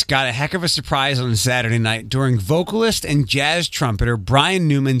Vegas got a heck of a surprise on Saturday night during vocalist and jazz trumpeter Brian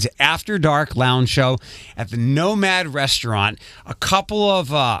Newman's After Dark Lounge show at the Nomad Restaurant. A couple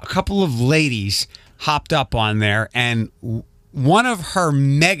of ladies hopped up on there, and one of her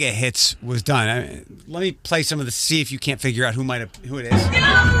mega hits was done. Let me play some of this, see if you can't figure out who it is.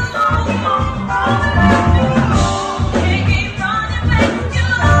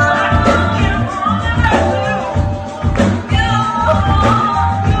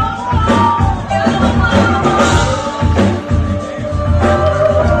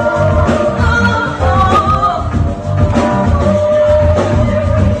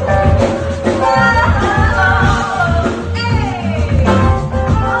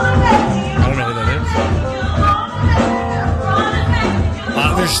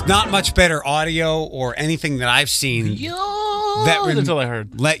 There's not much better audio or anything that I've seen that's all I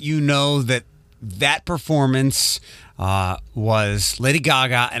heard. Let you know that performance was Lady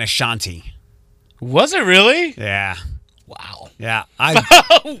Gaga and Ashanti. Was it really? Yeah. Wow. Yeah.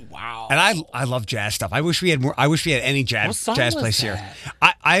 Wow. And I love jazz stuff. I wish we had more. I wish we had any jazz place here.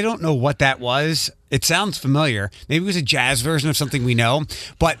 I don't know what that was. It sounds familiar. Maybe it was a jazz version of something we know.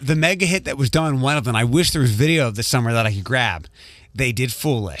 But the mega hit that was done, one of them, I wish there was video of this summer that I could grab. They did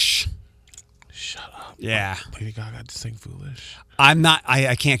Foolish. Shut up. Yeah. Lady Gaga to sing Foolish. I'm not.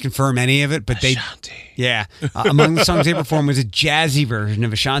 I can't confirm any of it, but Ashanti. Yeah. Among the songs they performed was a jazzy version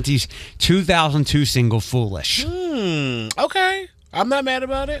of Ashanti's 2002 single "Foolish." Okay. I'm not mad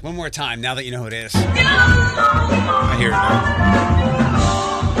about it. One more time, now that you know who it is. I hear it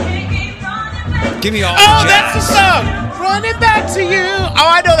now. Give me all. Oh, that's the song. Running back to you. Oh,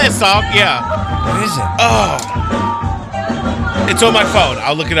 I know that song. Yeah. What is it? Oh. It's on my phone.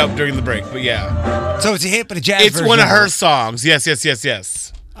 I'll look it up during the break, but yeah. So it's a hit, but a jazz It's version. one of her songs. Yes.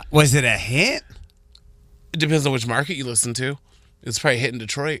 Was it a hit? It depends on which market you listen to. It's probably a hit in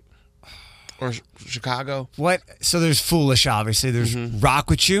Detroit or Chicago. What? So there's Foolish, obviously. There's Rock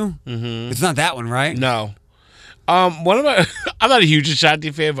With You. Mm-hmm. It's not that one, right? No. One of my I'm not a huge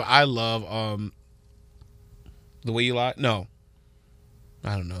Ashanti fan, but I love The Way You Lie. No.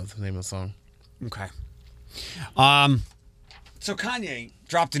 I don't know the name of the song. Okay. So Kanye,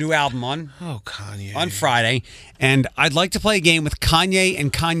 dropped a new album on Kanye. Friday, and I'd like to play a game with Kanye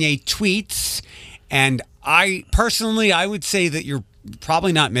and Kanye tweets. And I would say that you're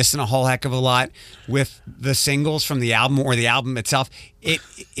probably not missing a whole heck of a lot with the singles from the album or the album itself.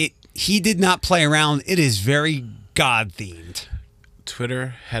 He did not play around. It is very God themed.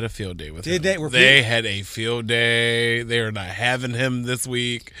 Twitter had a field day with Did him. they? They had a field day. They are not having him this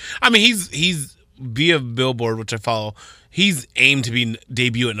week. I mean, he's via Billboard, which I follow. He's aimed to be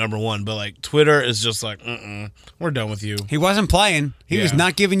debut at #1, but like Twitter is just like, we're done with you. He wasn't playing. He was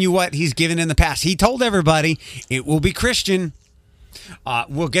not giving you what he's given in the past. He told everybody it will be Christian.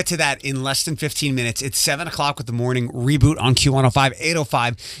 We'll get to that in less than 15 minutes. It's 7 o'clock with the morning reboot on Q105,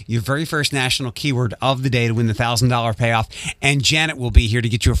 805, your very first national keyword of the day to win the $1,000 payoff. And Janet will be here to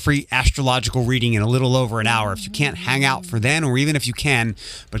get you a free astrological reading in a little over an hour. If you can't hang out for then, or even if you can,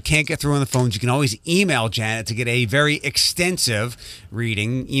 but can't get through on the phones, you can always email Janet to get a very extensive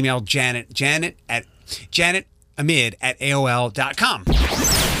reading. Email Janet at janetamid@aol.com.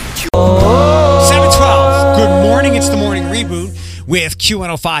 7:12. Good morning. It's the morning reboot with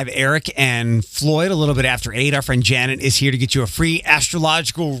Q105, Eric and Floyd. A little bit after 8, our friend Janet is here to get you a free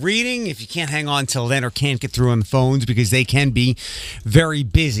astrological reading. If you can't hang on till then or can't get through on the phones because they can be very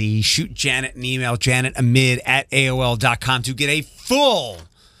busy, shoot Janet an email, janetamid@aol.com to get a full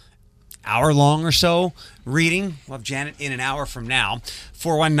hour-long or so reading. We'll have Janet in an hour from now.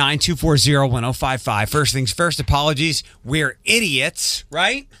 419-240-1055. First things first, apologies. We're idiots,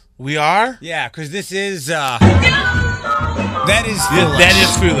 right? We are? Yeah, because this is, that is foolish. That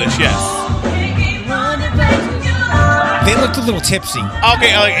is foolish, yes. They looked a little tipsy.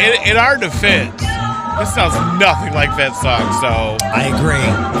 Okay, like in our defense, this sounds nothing like that song, so. I agree.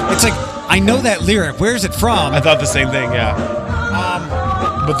 It's like, I know that lyric. Where's it from? I thought the same thing, yeah.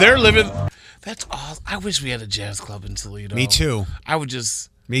 But they're living, that's awesome. I wish we had a jazz club in Toledo. Me too.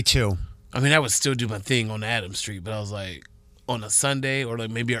 Me too. I mean, I would still do my thing on Adams Street, but I was like, on a Sunday or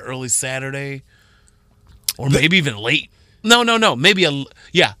like maybe an early Saturday or maybe even late. No. Maybe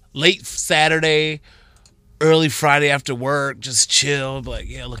late Saturday, early Friday after work, just chill. Like,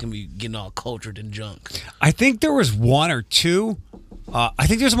 look at me getting all cultured and junk. I think there was one or two. I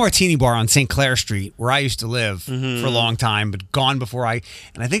think there's a martini bar on St. Clair Street where I used to live for a long time, but gone before and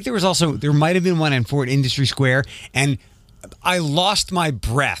I think there might have been one in Fort Industry Square, and I lost my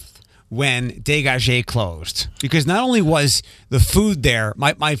breath when Dégagé closed, because not only was the food there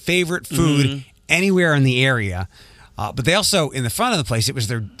my favorite food anywhere in the area, but they also, in the front of the place, it was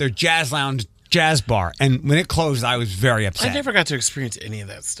their jazz lounge, jazz bar, and when it closed, I was very upset. I never got to experience any of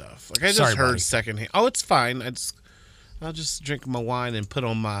that stuff. Like, I just heard secondhand. Oh, it's fine. I'll just drink my wine and put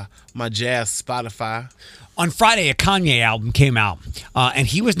on my jazz Spotify. On Friday, a Kanye album came out, and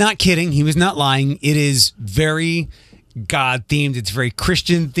he was not kidding. He was not lying. It is very God themed. It's very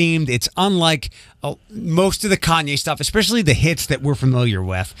Christian themed. It's unlike most of the Kanye stuff, especially the hits that we're familiar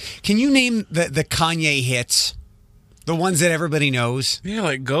with. Can you name the Kanye hits? The ones that everybody knows? Yeah,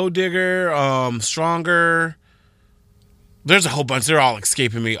 like Gold Digger, Stronger. There's a whole bunch. They're all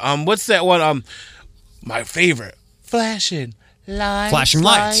escaping me. What's that one? My favorite. Flashing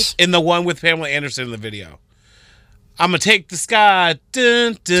Lights. In the one with Pamela Anderson in the video. I'm gonna take the sky.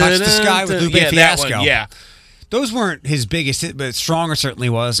 Dun, dun, Touch the Sky with Lupe Fiasco. That one, yeah. Those weren't his biggest hit, but Stronger certainly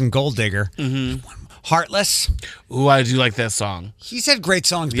was, and Gold Digger. Heartless. Ooh, I do like that song. He's had great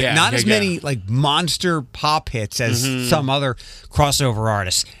songs, but not as many like monster pop hits as some other crossover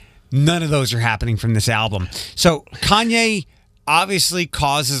artists. None of those are happening from this album. So Kanye obviously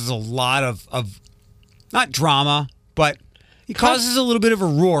causes a lot of not drama, but he causes a little bit of a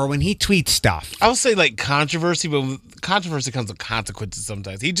roar when he tweets stuff. I would say like controversy, but controversy comes with consequences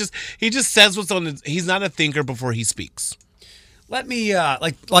sometimes. He just says what's on his, he's not a thinker before he speaks. Let me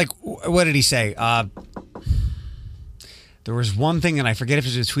like what did he say? There was one thing, and I forget if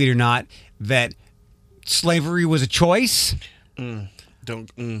it was a tweet or not, that slavery was a choice.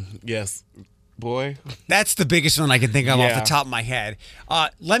 Yes. Boy. That's the biggest one I can think of off the top of my head.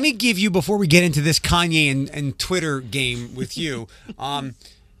 Let me give you, before we get into this Kanye and Twitter game with you,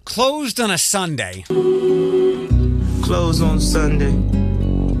 closed on a Sunday. Closed on Sunday.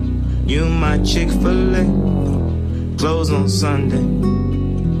 You my Chick-fil-A. Closed on Sunday.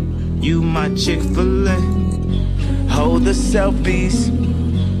 You my Chick-fil-A. Hold the selfies.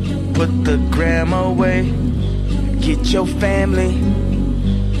 Put the gram away. Get your family.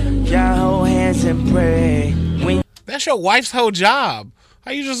 Y'all hold hands and pray. That's your wife's whole job.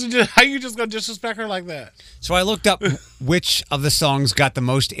 How you just gonna disrespect her like that? So I looked up which of the songs got the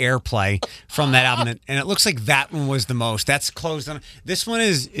most airplay from that album, and it looks like that one was the most. That's closed on. This one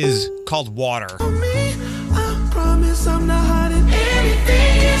is called Water. I promise I'm not hiding anything.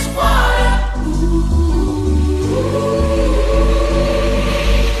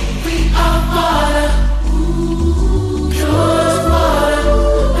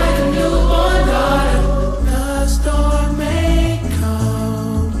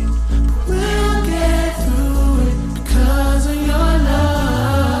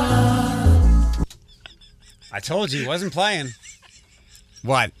 I told you he wasn't playing.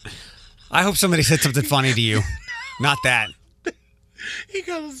 What? I hope somebody said something funny to you. Not that. He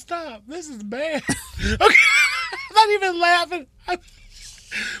gotta stop. This is bad. Okay. I'm not even laughing.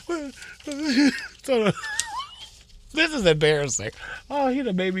 This is embarrassing. Oh, he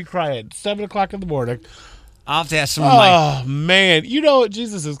done made me cry at 7 o'clock in the morning. I'll have to ask some of my... Oh, man. You know what?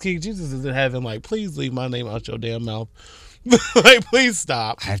 Jesus is king. Jesus is in heaven. Like, please leave my name out your damn mouth. Like, please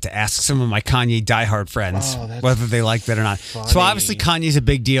stop. I have to ask some of my Kanye diehard friends whether they like that or not. Funny. So obviously Kanye's a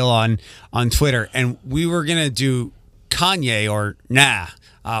big deal on Twitter, and we were gonna do Kanye or nah,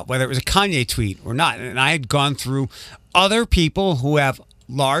 whether it was a Kanye tweet or not. And I had gone through other people who have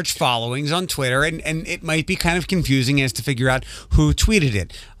large followings on Twitter, and it might be kind of confusing as to figure out who tweeted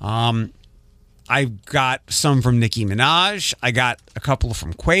it. I got some from Nicki Minaj. I got a couple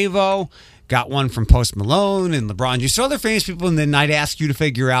from Quavo. Got one from Post Malone and LeBron James. So other famous people, and then I'd ask you to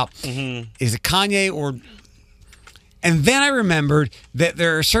figure out, is it Kanye or... And then I remembered that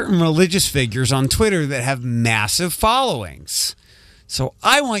there are certain religious figures on Twitter that have massive followings. So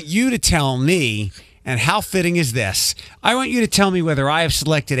I want you to tell me, and how fitting is this? I want you to tell me whether I have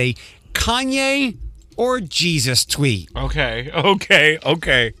selected a Kanye or Jesus tweet. Okay. All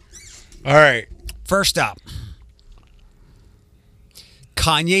right. First up.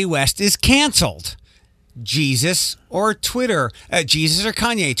 Kanye West is canceled. Jesus or Twitter. Jesus or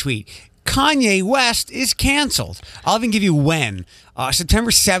Kanye tweet. Kanye West is canceled. I'll even give you when. September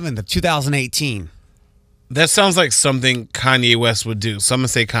 7th of 2018. That sounds like something Kanye West would do. So I'm going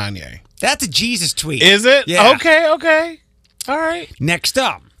to say Kanye. That's a Jesus tweet. Is it? Yeah. Okay. All right. Next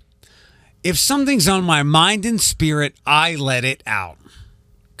up. If something's on my mind and spirit, I let it out.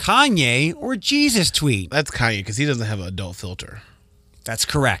 Kanye or Jesus tweet. That's Kanye because he doesn't have an adult filter. That's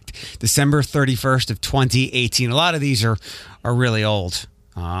correct. December 31st of 2018. A lot of these are really old.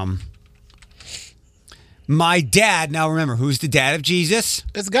 My dad, now remember, who's the dad of Jesus?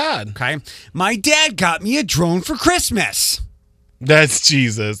 It's God. Okay. My dad got me a drone for Christmas. That's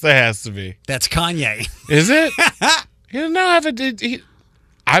Jesus. That has to be. That's Kanye. Is it? He doesn't know if it.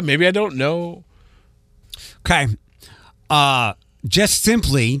 Maybe I don't know. Okay. Just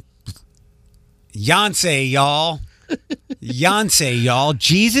simply, Yonsei, y'all. Yonsei, y'all.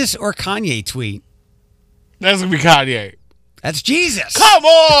 Jesus or Kanye tweet? That's going to be Kanye. That's Jesus. Come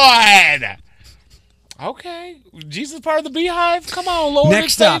on. Okay. Jesus part of the beehive? Come on, Lord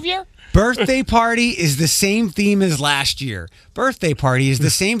Next and Savior. Up, birthday party is the same theme as last year. Birthday party is the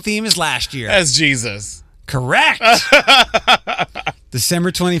same theme as last year. That's Jesus. Correct.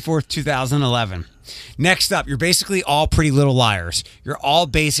 December 24th, 2011. Next up, you're basically all Pretty Little Liars. You're all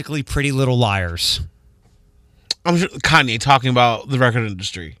basically Pretty Little Liars. I'm sure Kanye talking about the record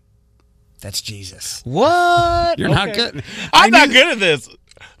industry. That's Jesus. What? You're not good. I'm not good at this.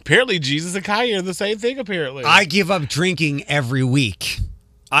 Apparently, Jesus and Kanye are the same thing, apparently. I give up drinking every week.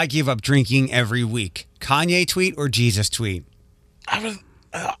 Kanye tweet or Jesus tweet?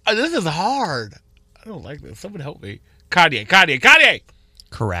 This is hard. I don't like this. Someone help me. Kanye.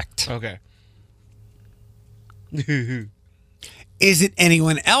 Correct. Okay. Is it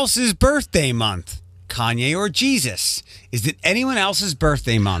anyone else's birthday month? Kanye or Jesus? Is it anyone else's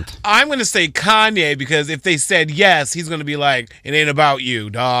birthday month? I'm going to say Kanye because if they said yes, he's going to be like, it ain't about you,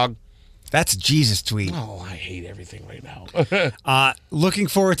 dog. That's a Jesus tweet. Oh, I hate everything right now. Looking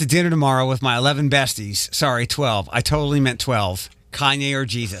forward to dinner tomorrow with my 11 besties. Sorry, 12. I totally meant 12. Kanye or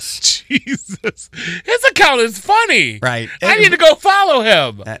Jesus? Jesus. His account is funny. Right. I need to go follow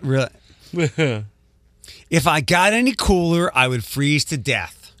him. That really. If I got any cooler, I would freeze to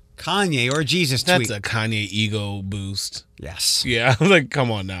death. Kanye or Jesus tweet? That's a Kanye ego boost. Yes. Yeah, I'm like, come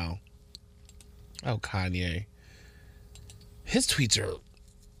on now. Oh, Kanye. His tweets are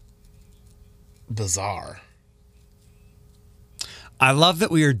bizarre. I love that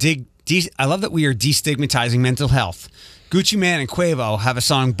we are destigmatizing mental health. Gucci Mane and Quavo have a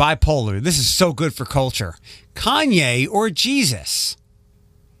song Bipolar. This is so good for culture. Kanye or Jesus?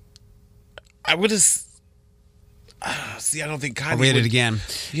 I would have. See, I don't think Kanye. I'll read it again.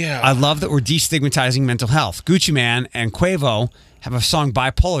 Yeah. I love that we're destigmatizing mental health. Gucci Mane and Quavo have a song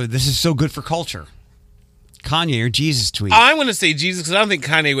Bipolar. This is so good for culture. Kanye or Jesus tweet? I'm going to say Jesus because I don't think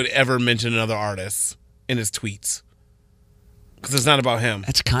Kanye would ever mention another artist in his tweets. Because it's not about him.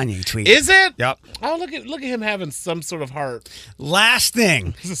 That's a Kanye tweet. Is it? Yep. Oh, look at him having some sort of heart. Last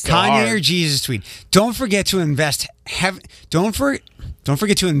thing, This is so Kanye hard. or Jesus tweet. Don't forget to invest. Don't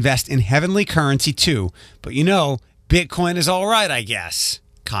forget to invest in heavenly currency too. But Bitcoin is all right, I guess.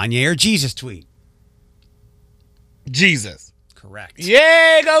 Kanye or Jesus tweet. Jesus. Correct.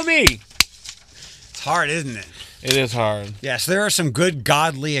 Yay, go me. It's hard, isn't it? It is hard. Yes, there are some good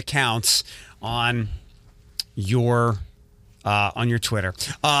godly accounts on your Twitter.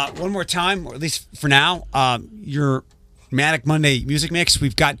 One more time, or at least for now, your Manic Monday music mix.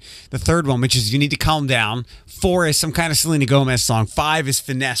 We've got the third one, which is You Need to Calm Down. 4 is some kind of Selena Gomez song. 5 is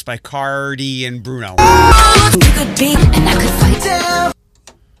Finesse by Cardi and Bruno. Did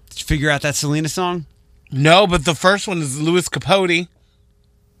you figure out that Selena song? No, but the first one is Louis Capote.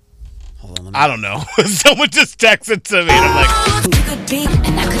 Hold on, let me... I don't know. Someone just texted to me, and I'm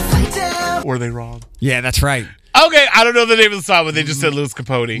like, were they wrong? Yeah, that's right. Okay, I don't know the name of the song, but they just said Louis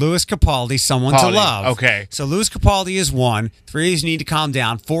Capote. Louis Capaldi, Someone to Love. Okay. So Louis Capaldi is 1. 3 is You Need to Calm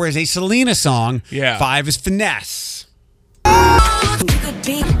Down. 4 is a Selena song. Yeah. 5 is Finesse.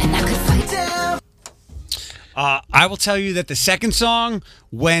 I will tell you that the second song,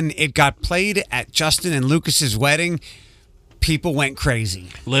 when it got played at Justin and Lucas's wedding, people went crazy.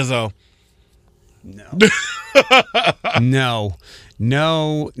 Lizzo. No.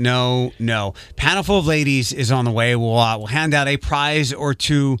 Panel full of ladies is on the way. We'll hand out a prize or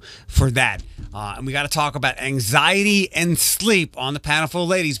two for that. And we got to talk about anxiety and sleep on the panel full of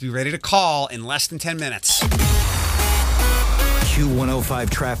ladies. Be ready to call in less than 10 minutes. Q105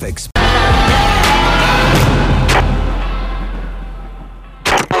 traffic's.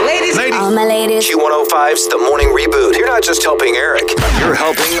 Ladies. All my ladies. Q105's The Morning Reboot. You're not just helping Eric, you're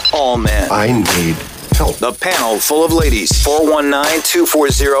helping all men. I need help. The panel full of ladies.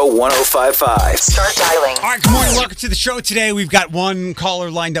 419-240-1055. Start dialing. All right, good morning. Welcome to the show today. We've got one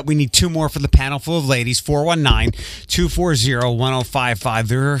caller lined up. We need 2 more for the panel full of ladies. 419-240-1055.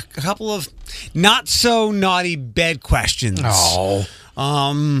 There are a couple of not so naughty bed questions. Oh.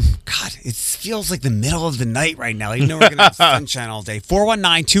 God, it feels like the middle of the night right now, even though we're going to have sunshine all day.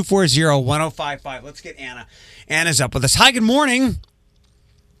 419-240-1055. Let's get Anna. Anna's up with us. Hi, good morning.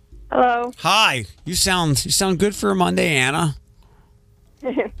 Hello. Hi. You sound good for a Monday, Anna.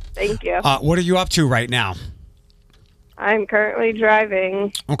 Thank you. What are you up to right now? I'm currently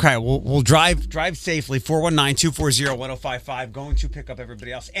driving. Okay, we'll drive safely. 419-240-1055. Going to pick up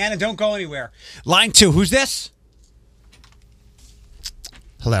everybody else. Anna, don't go anywhere. Line 2. Who's this?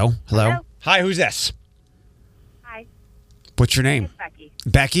 Hello. Hi, who's this? Hi. What's your name? It's Becky.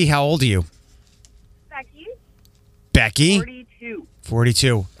 Becky, how old are you? Becky? Becky? 42.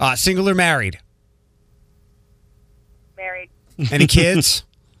 42. Single or married? Married. Any kids?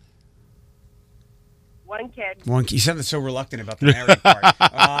 One kid. You sounded so reluctant about the married part.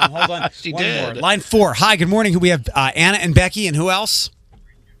 Hold on. She One did. more. Line 4. Hi, good morning. We have Anna and Becky, and who else?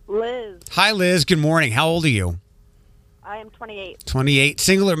 Liz. Hi, Liz. Good morning. How old are you? I am 28. 28.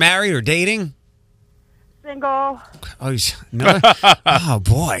 Single or married or dating? Single. Oh, no. Oh,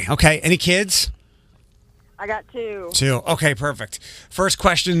 boy. Okay. Any kids? I got 2. 2. Okay, perfect. First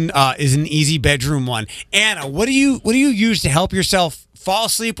question is an easy bedroom one. Anna, what do you use to help yourself fall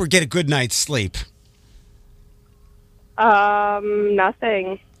asleep or get a good night's sleep?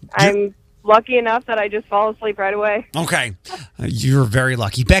 Nothing. I'm lucky enough that I just fall asleep right away. Okay. You're very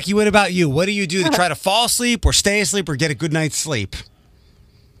lucky. Becky, what about you? What do you do to try to fall asleep or stay asleep or get a good night's sleep?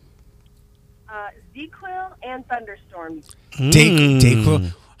 ZQuil and thunderstorms.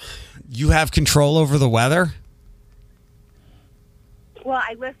 Dayquil. You have control over the weather? Well,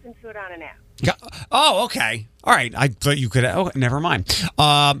 I listen to it on an app. Oh, okay. All right. I thought you could. Oh, never mind.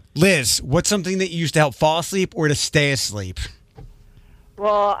 Liz, what's something that you use to help fall asleep or to stay asleep?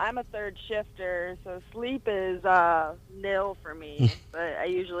 Well, I'm a third shifter, so sleep is nil for me. But I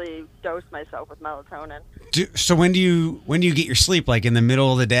usually dose myself with melatonin. So when do you get your sleep? Like in the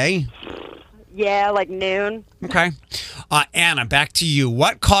middle of the day? Yeah, like noon. Okay. Anna, back to you.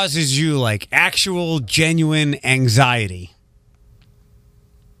 What causes you like actual, genuine anxiety?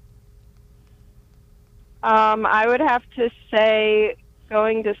 I would have to say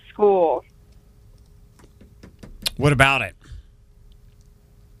going to school. What about it?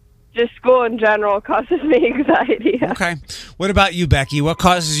 Just school in general causes me anxiety. Okay. What about you, Becky? What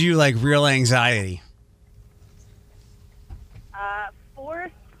causes you like real anxiety?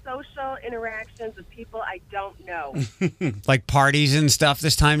 Forced social interactions with people I don't know. Like parties and stuff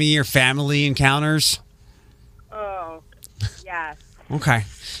this time of year, family encounters? Oh, yes. Okay.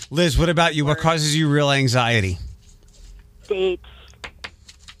 Liz, what about you? What causes you real anxiety? Dates.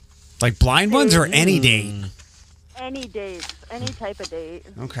 Like blind ones or any date? Any dates, any type of date.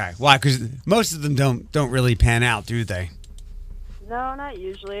 Okay. Why? Because most of them don't really pan out, do they? No, not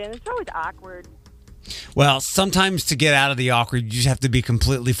usually, and it's always awkward. Well, sometimes to get out of the awkward, you just have to be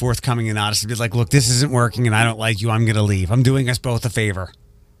completely forthcoming and honest and be like, look, this isn't working and I don't like you. I'm going to leave. I'm doing us both a favor.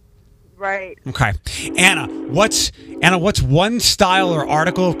 Right. Okay. Anna, what's one style or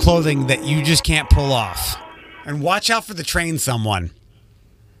article of clothing that you just can't pull off? And watch out for the train someone.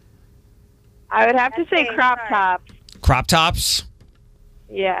 I would have to say crop tops. Crop tops?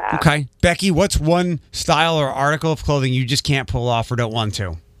 Yeah. Okay. Becky, what's one style or article of clothing you just can't pull off or don't want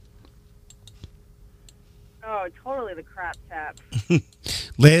to? Oh, totally the crop top.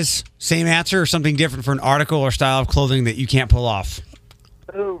 Liz, same answer or something different for an article or style of clothing that you can't pull off?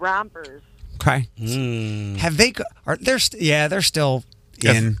 Ooh, rompers. Okay. Have they? They're still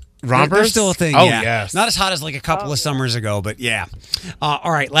in. Rompers? They're still a thing. Oh, yeah. yes. Not as hot as like a couple of summers ago, but yeah.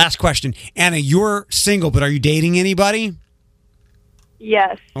 All right. Last question, Anna. You're single, but are you dating anybody?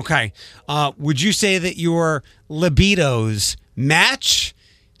 Yes. Okay. Would you say that your libidos match,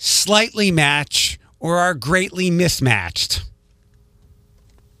 slightly match, or are greatly mismatched?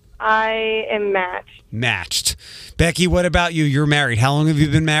 I am matched. Matched. Becky, what about you? You're married. How long have you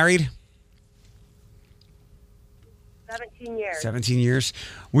been married? 17 years. 17 years.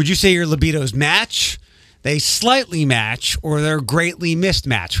 Would you say your libidos match, they slightly match, or they're greatly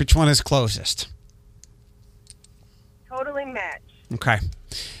mismatched? Which one is closest? Totally matched. Okay.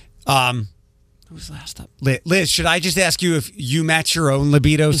 Who was last up? Liz, should I just ask you if you match your own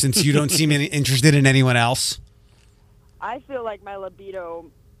libido since you don't seem interested in anyone else? I feel like my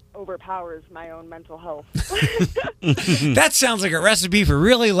libido overpowers my own mental health. That sounds like a recipe for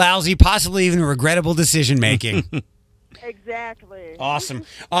really lousy, possibly even regrettable decision making. Exactly. Awesome.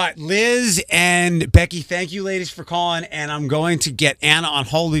 All right, Liz and Becky, thank you, ladies, for calling. And I'm going to get Anna on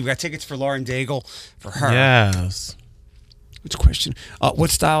hold. We've got tickets for Lauren Daigle for her. Yes. Which question?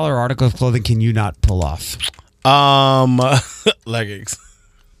 What style or article of clothing can you not pull off? Leggings.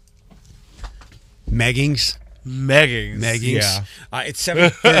 Meggings. Yeah. It's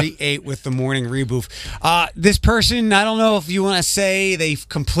 7:38 with the morning reboot. This person, I don't know if you want to say they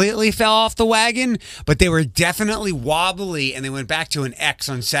completely fell off the wagon, but they were definitely wobbly, and they went back to an X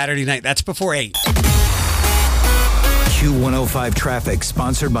on Saturday night. That's before 8. Q105 traffic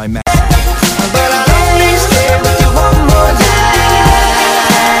sponsored by Mac. Good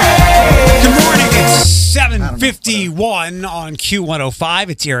morning. It's 7:51 on Q105.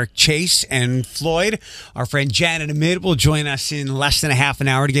 It's Eric Chase and Floyd. Our friend Janet Amid will join us in less than a half an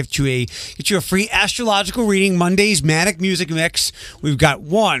hour to get you a free astrological reading. Monday's Manic Music Mix. We've got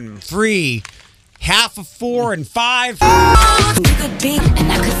 1, 3, half of 4, and 5.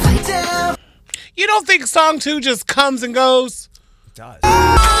 You don't think song 2 just comes and goes? It does.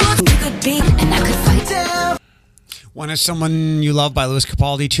 One is Someone You Love by Louis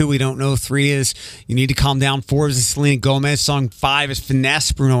Capaldi. 2, We Don't Know. 3 is You Need to Calm Down. 4 is Selena Gomez. Song 5 is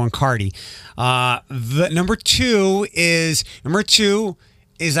Finesse, Bruno and Cardi. The number two is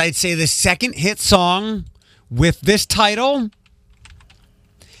I'd say the second hit song with this title,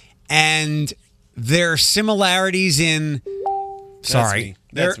 and there are similarities in. Sorry,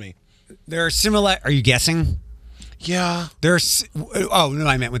 That's me. There are similar. Are you guessing? Yeah. There's. Oh no,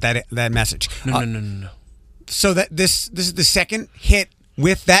 I meant with that message. No. So that this is the second hit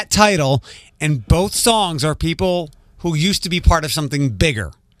with that title, and both songs are people who used to be part of something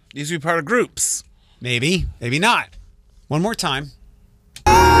bigger. Used to be part of groups. Maybe not. One more time.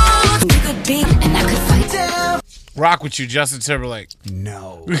 Rock With You, Justin Timberlake.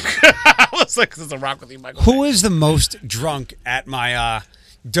 No. I was like, this is a Rock With You, Michael. Who is the most drunk at my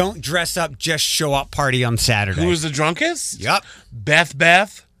don't dress up, just show up party on Saturday? Who was the drunkest? Yep.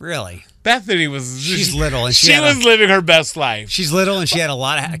 Beth. Really? Bethany was. She's little, and she was living her best life. She's little, and she had a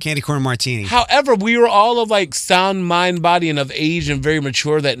lot of candy corn martini. However, we were all of like sound mind, body, and of age and very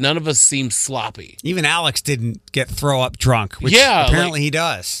mature that none of us seemed sloppy. Even Alex didn't get throw up drunk, which Yeah, apparently he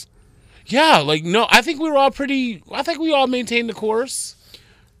does. Yeah, like no, I think we were all pretty. I think we all maintained the course.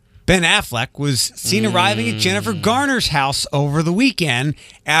 Ben Affleck was seen arriving at Jennifer Garner's house over the weekend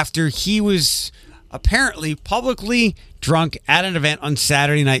after he was apparently publicly drunk at an event on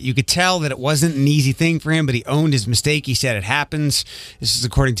Saturday night. You could tell that it wasn't an easy thing for him, but he owned his mistake. He said it happens. This is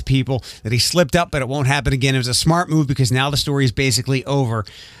according to people, that he slipped up, but it won't happen again. It was a smart move because now the story is basically over.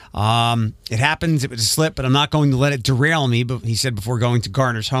 It happens. It was a slip, but I'm not going to let it derail me, but he said before going to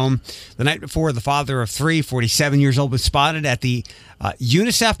Garner's home. The night before, the father of 3, 47 years old, was spotted at the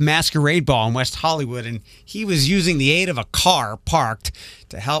UNICEF Masquerade Ball in West Hollywood, and he was using the aid of a car parked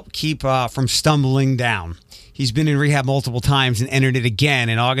to help keep from stumbling down. He's been in rehab multiple times and entered it again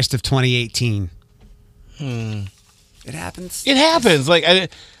in August of 2018. It happens. It happens. Like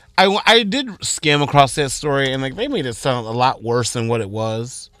I did skim across that story, and like they made it sound a lot worse than what it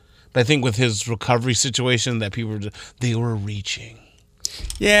was. But I think with his recovery situation, that they were reaching.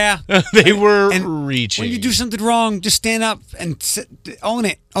 Yeah, they were reaching. When you do something wrong, just stand up and own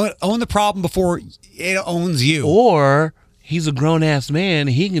it. Own the problem before it owns you. Or he's a grown ass man;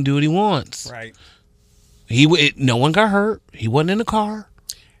 he can do what he wants. Right. No one got hurt. He wasn't in the car.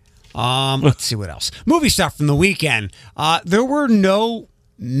 Let's see what else. Movie stuff from the weekend. There were no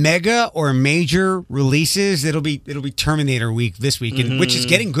mega or major releases. It'll be Terminator week this weekend, which is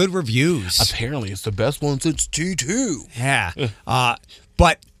getting good reviews. Apparently, it's the best one since T2. Yeah.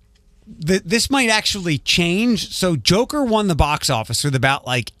 But this might actually change. So Joker won the box office with about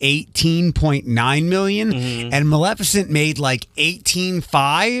like 18.9 million, and Maleficent made like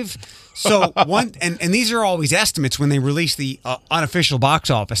 18.5. So and these are always estimates when they release the unofficial box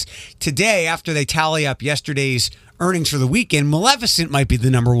office. Today, after they tally up yesterday's earnings for the weekend, Maleficent might be the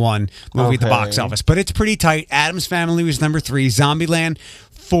number one movie at the box office, but it's pretty tight. Addams Family was number 3, Zombieland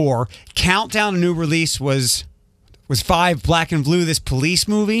 4. Countdown, a new release was 5. Black and Blue, this police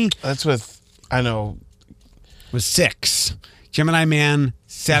movie. That's with Was 6. Gemini Man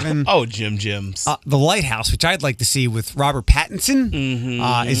 7. Oh, Jims. The Lighthouse, which I'd like to see with Robert Pattinson,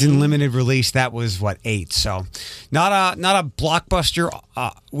 is in limited release. That was 8. So, not a blockbuster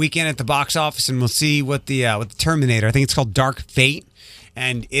weekend at the box office, and we'll see what the Terminator. I think it's called Dark Fate,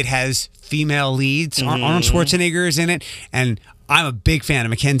 and it has female leads. Arnold Schwarzenegger is in it, and I'm a big fan of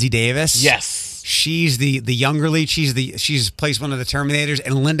Mackenzie Davis. Yes. She's the younger lead. She's plays one of the Terminators,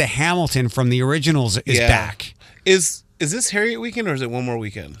 and Linda Hamilton from the originals is back. Is this Harriet weekend or is it one more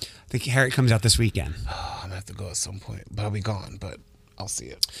weekend? I think Harriet comes out this weekend. Oh, I'm gonna have to go at some point, but I'll be gone. But I'll see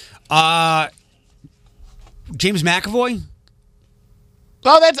it. James McAvoy.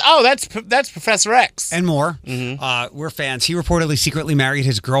 That's Professor X And more. We're fans. He reportedly secretly married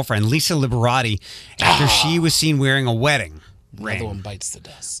his girlfriend, Lisa Liberati, after she was seen wearing a wedding ring. Another one bites the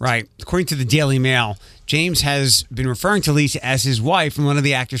dust. Right. According to the Daily Mail, James has been referring to Lisa as his wife, and one of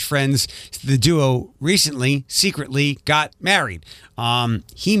the actor's friends, the duo recently, secretly got married.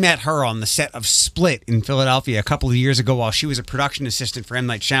 He met her on the set of Split in Philadelphia a couple of years ago while she was a production assistant for M.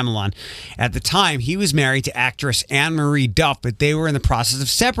 Night Shyamalan. At the time, he was married to actress Anne-Marie Duff, but they were in the process of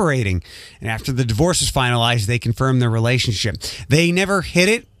separating. And after the divorce was finalized, they confirmed their relationship. They never hit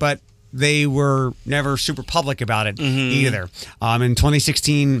it, but they were never super public about it either. In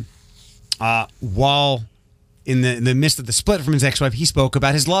 2016, while in the midst of the split from his ex-wife, he spoke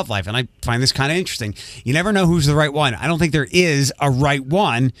about his love life, and I find this kind of interesting. You never know who's the right one. I don't think there is a right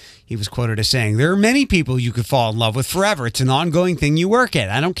one. He was quoted as saying, "There are many people you could fall in love with forever. It's an ongoing thing you work at.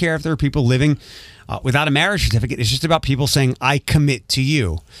 I don't care if there are people living without a marriage certificate. It's just about people saying, I commit to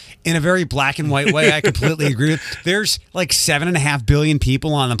you." In a very black and white way, I completely agree with. There's like 7.5 billion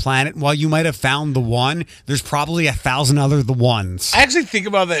people on the planet. While you might have found the one, there's probably 1,000 other the ones. I actually think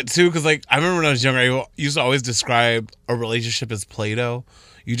about that too, because like I remember when I was younger, I used to always describe a relationship as Play-Doh.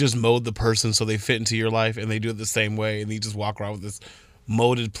 You just mold the person so they fit into your life, and they do it the same way, and you just walk around with this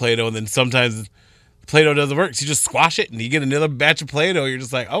molded Play-Doh, and then sometimes Play-Doh doesn't work, so you just squash it, and you get another batch of Play-Doh. You're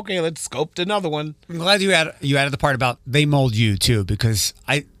just like, okay, let's sculpt another one. I'm glad you added the part about they mold you too, because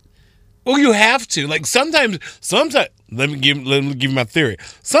Well, you have to. Like sometimes. Let me give you my theory.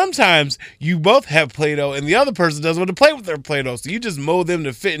 Sometimes you both have Play-Doh, and the other person doesn't want to play with their Play-Doh, so you just mold them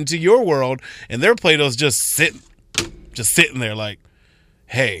to fit into your world, and their Play-Doh's just sitting there like,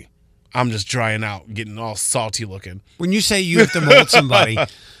 hey, I'm just drying out, getting all salty looking. When you say you have to mold somebody,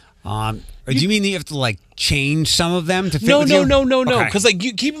 or do you mean that you have to like change some of them to fit with you? No. Okay. Because like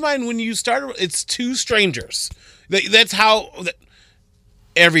you keep in mind when you start, it's two strangers. That's how.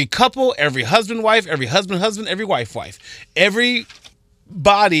 Every couple, every husband-wife, every husband-husband, every wife-wife. Every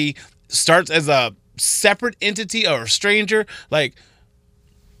body starts as a separate entity or a stranger. Like,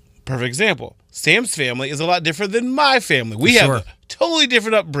 perfect example, Sam's family is a lot different than my family. We have totally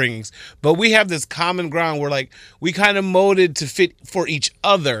different upbringings, but we have this common ground where, like, we kind of molded to fit for each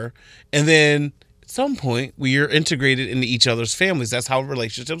other, and then at some point, we are integrated into each other's families. That's how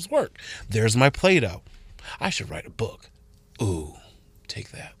relationships work. There's my Play-Doh. I should write a book. Ooh.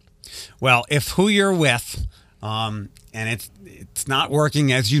 Take that. Well, if who you're with, and it's not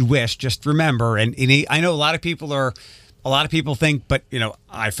working as you'd wish, just remember. And I know a lot of people think, but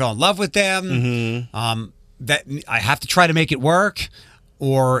I fell in love with them. That I have to try to make it work,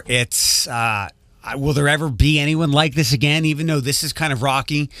 or it's will there ever be anyone like this again? Even though this is kind of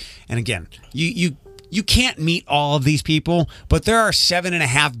rocky. And again, you can't meet all of these people, but there are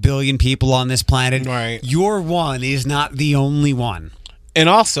 7.5 billion people on this planet. Right. Your one is not the only one. And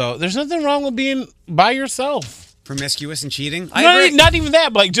also, there's nothing wrong with being by yourself. Promiscuous and cheating? I agree. Not even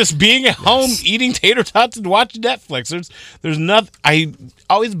that, but like just being at home eating tater tots and watching Netflix. There's nothing.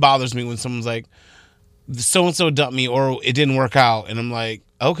 Always bothers me when someone's like, so and so dumped me or it didn't work out, and I'm like,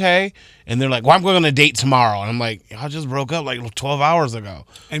 okay, and they're like, well, I'm going on a date tomorrow, and I'm like, I just broke up like 12 hours ago.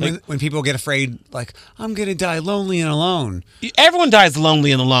 And like, when people get afraid, like, I'm gonna die lonely and alone. Everyone dies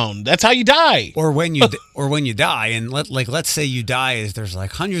lonely and alone. That's how you die. Or when you die, and let's say you die, is there's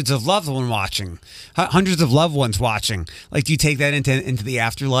like hundreds of loved ones watching. Like, do you take that into the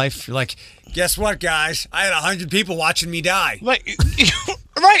afterlife? You're like, guess what, guys? I had 100 people watching me die. Like,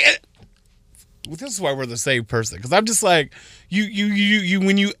 right. Well, this is why we're the same person, because I'm just like, you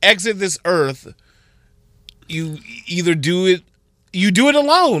when you exit this earth, you either do it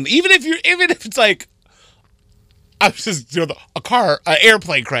alone, even if it's like, I'm just an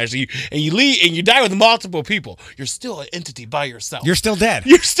airplane crash, and you leave and you die with multiple people. You're still an entity by yourself. You're still dead.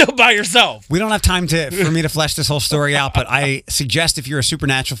 You're still by yourself. We don't have time for me to flesh this whole story out, but I suggest if you're a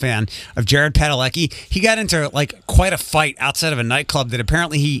Supernatural fan of Jared Padalecki, he got into like quite a fight outside of a nightclub that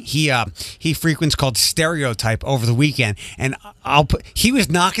apparently he frequents called Stereotype over the weekend, and he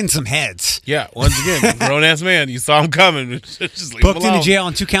was knocking some heads. Yeah, once again, grown ass man, you saw him coming. Just leave Booked him alone. into jail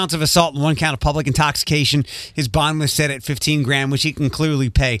on 2 counts of assault and 1 count of public intoxication. His bond was set at $15,000, which he can clearly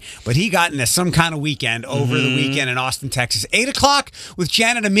pay. But he got into some kind of weekend over the weekend in Austin, Texas. 8 o'clock with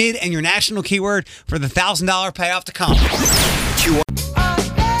Janet Amid and your national keyword for the $1,000 payoff to come.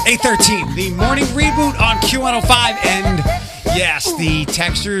 8:13, the morning reboot on Q105, and yes, the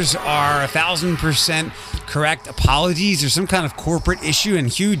texters are 1,000% correct. Apologies, there's some kind of corporate issue, and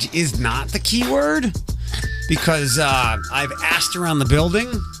huge is not the keyword because I've asked around the building,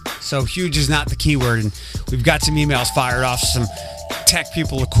 so huge is not the keyword, and we've got some emails fired off, some tech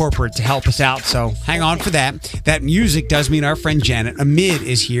people at corporate to help us out, so hang on for that. That music does mean our friend Janet Amid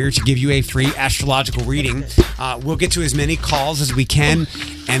is here to give you a free astrological reading. We'll get to as many calls as we can,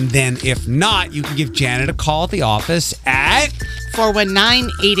 and then if not, you can give Janet a call at the office at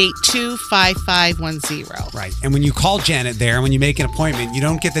 419-882-5510. Right, and when you call Janet there, when you make an appointment, you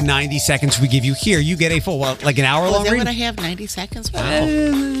don't get the 90 seconds we give you here. You get a full, like an hour-long reading. Is that what I have, 90 seconds?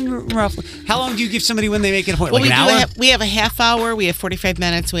 Roughly. How long do you give somebody when they make an appointment? Well, like an hour? We have a half hour, we have 45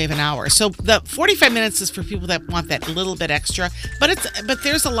 minutes, we have an hour. So the 45 minutes is for people that want that little bit extra, but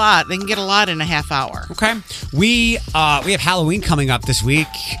there's a lot. They can get a lot in a half hour. Okay. We have Halloween coming up this week.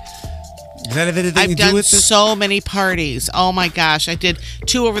 Does that have anything I've to do done with this? so many parties. Oh my gosh. I did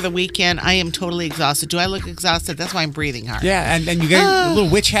 2 over the weekend. I am totally exhausted. Do I look exhausted? That's why I'm breathing hard. Yeah, and you got a little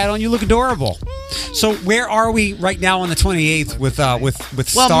witch hat on. You look adorable. So where are we right now on the 28th with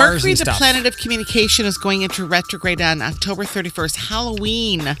stars Mercury, and stuff? the planet of communication, is going into retrograde on October 31st,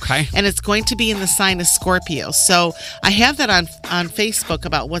 Halloween. Okay. And it's going to be in the sign of Scorpio. So I have that on Facebook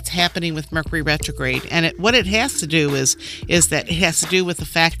about what's happening with Mercury retrograde. And what it has to do is that it has to do with the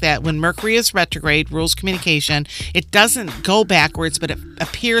fact that when Mercury is retrograde, rules communication, it doesn't go backwards, but it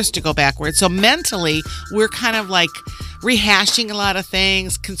appears to go backwards. So mentally, we're kind of like rehashing a lot of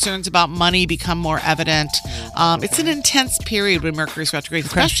things. Concerns about money become more evident. It's an intense period when Mercury's retrograde,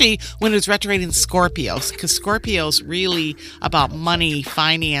 especially when it's retrograde in Scorpios, because Scorpio's really about money,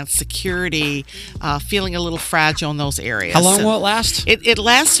 finance, security, feeling a little fragile in those areas. How long will it last? It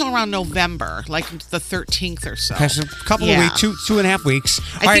lasts till around November, like the 13th or so. Okay, so a couple of weeks, 2.5 weeks.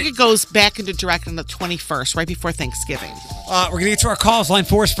 I think it goes back into direct on the 21st, right before Thanksgiving. We're going to get to our calls. Line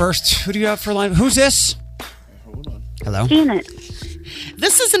 4 is first. Who do you have for line? Who's this? Hold on. Hello? Janet.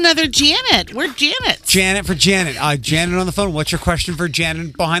 This is another Janet. We're Janet. Janet for Janet. Janet on the phone. What's your question for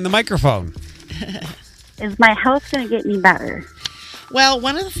Janet behind the microphone? Is my health going to get any better? Well,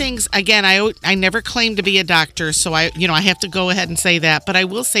 one of the things, again, I never claimed to be a doctor, so I have to go ahead and say that. But I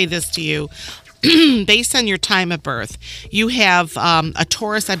will say this to you. Based on your time of birth, you have a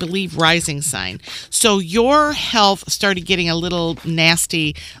Taurus, I believe, rising sign. So your health started getting a little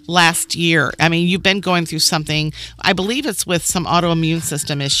nasty last year. I mean, you've been going through something. I believe it's with some autoimmune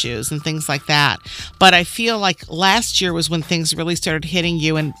system issues and things like that. But I feel like last year was when things really started hitting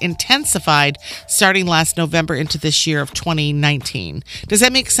you and intensified starting last November into this year of 2019. Does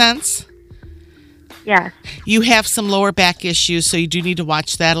that make sense? Yes. You have some lower back issues, so you do need to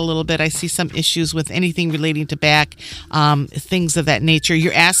watch that a little bit. I see some issues with anything relating to back, things of that nature.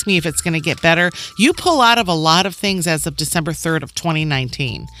 You're asking me if it's going to get better. You pull out of a lot of things as of December 3rd of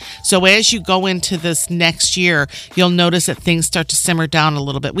 2019. So as you go into this next year, you'll notice that things start to simmer down a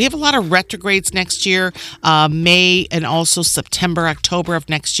little bit. We have a lot of retrogrades next year, May and also September, October of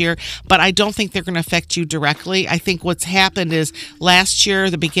next year, but I don't think they're going to affect you directly. I think what's happened is last year,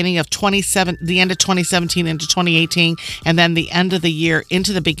 the beginning of the end of 2017, 2017 into 2018, and then the end of the year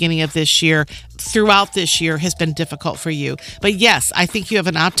into the beginning of this year, throughout this year has been difficult for you. But yes, I think you have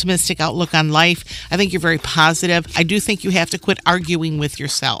an optimistic outlook on life. I think you're very positive. I do think you have to quit arguing with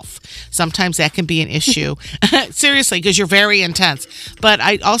yourself. Sometimes that can be an issue. Seriously, because you're very intense. But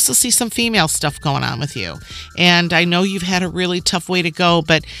I also see some female stuff going on with you. And I know you've had a really tough way to go,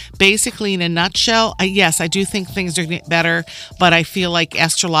 but basically in a nutshell, yes, I do think things are getting better, but I feel like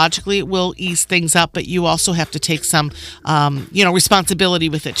astrologically it will ease things up, but you also have to take some, responsibility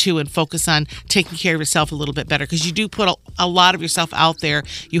with it too and focus on taking care of yourself a little bit better, because you do put a lot of yourself out there.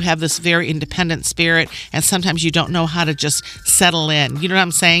 You have this very independent spirit, and sometimes you don't know how to just settle in. You know what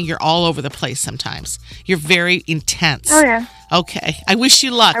I'm saying? You're all over the place sometimes. You're very intense. Oh, yeah. Okay. I wish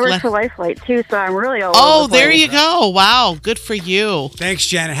you luck. I work for Lifelight, too, so I'm really all over the place. There you go. Wow. Good for you. Thanks,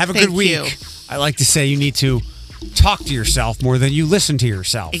 Janet. Have a good week. You. I like to say you need to talk to yourself more than you listen to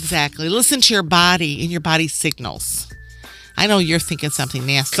yourself. Exactly. Listen to your body and your body's signals. I know you're thinking something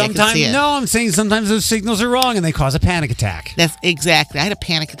nasty. I'm saying sometimes those signals are wrong and they cause a panic attack. That's exactly. I had a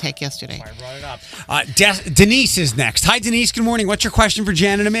panic attack yesterday. I brought it up. Denise is next. Hi, Denise. Good morning. What's your question for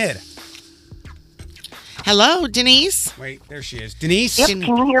Janet Amid? Hello, Denise. Wait, there she is. Denise? Yep, can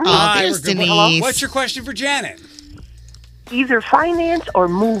you hear me? There's Denise. Hello? What's your question for Janet? Either finance or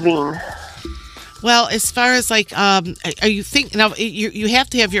moving. Well, as far as are you think now? You have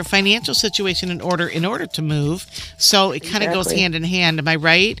to have your financial situation in order to move. So it kind of goes hand in hand. Am I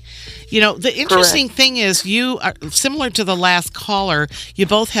right? The interesting thing is you are similar to the last caller. You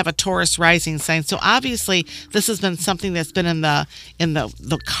both have a Taurus rising sign. So obviously this has been something that's been in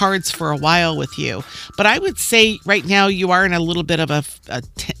the cards for a while with you. But I would say right now you are in a little bit of a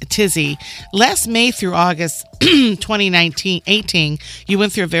tizzy. Last May through August 2018, you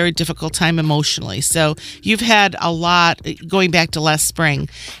went through a very difficult time emotionally. So you've had a lot going back to last spring.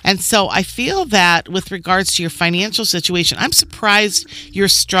 And so I feel that with regards to your financial situation, I'm surprised you're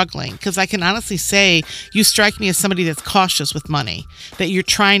struggling, because I can honestly say you strike me as somebody that's cautious with money, that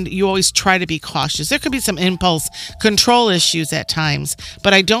you always try to be cautious. There could be some impulse control issues at times,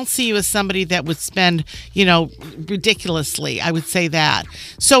 but I don't see you as somebody that would spend, ridiculously. I would say that.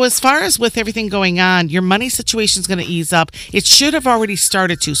 So as far as with everything going on, your money situation is going to ease up. It should have already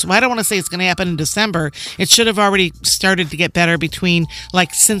started to. So I don't want to say it's going to happen in December. It should have already started to get better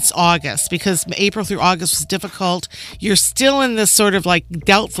since August, because April through August was difficult. You're still in this sort of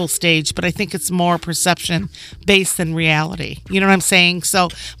doubtful stage, but I think it's more perception based than reality. You know what I'm saying? So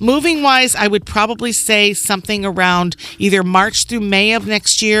moving wise, I would probably say something around either March through May of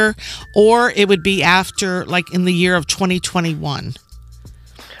next year, or it would be after in the year of 2021.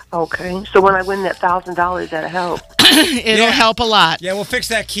 Okay, so when I win that $1,000, that'll help. It'll help a lot. Yeah, we'll fix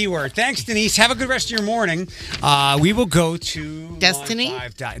that keyword. Thanks, Denise. Have a good rest of your morning. We will go to Destiny.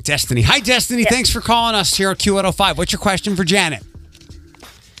 Destiny. Hi, Destiny. Thanks for calling us here at Q105. What's your question for Janet?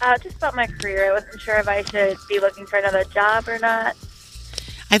 Just about my career. I wasn't sure if I should be looking for another job or not.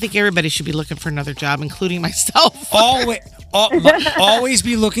 I think everybody should be looking for another job, including myself. Always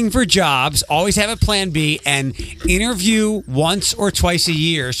be looking for jobs. Always have a plan B, and interview once or twice a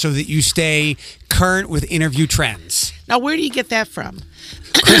year so that you stay current with interview trends. Now, where do you get that from?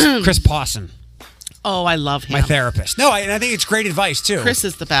 Chris Pawson. Oh, I love him. My therapist. No, and I think it's great advice, too. Chris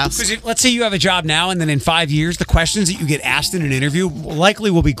is the best. Because let's say you have a job now, and then in 5 years, the questions that you get asked in an interview likely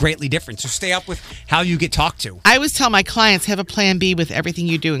will be greatly different. So stay up with how you get talked to. I always tell my clients, have a plan B with everything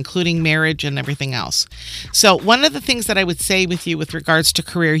you do, including marriage and everything else. So one of the things that I would say with you with regards to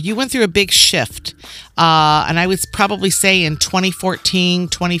career, you went through a big shift. And I would probably say in 2014,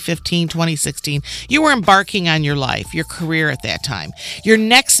 2015, 2016, you were embarking on your life, your career at that time. Your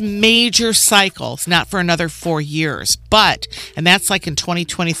next major cycle, it's not for another 4 years, and that's in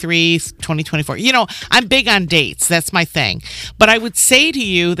 2023, 2024. I'm big on dates. That's my thing. But I would say to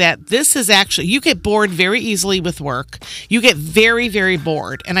you that this is actually, you get bored very easily with work. You get very, very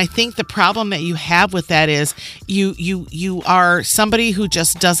bored. And I think the problem that you have with that is you are somebody who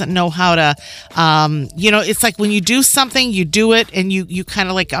just doesn't know how to, it's like when you do something, you do it, and you kind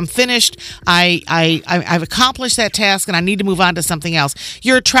of I'm finished. I've accomplished that task, and I need to move on to something else.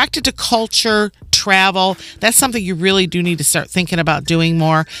 You're attracted to culture, travel. That's something you really do need to start thinking about doing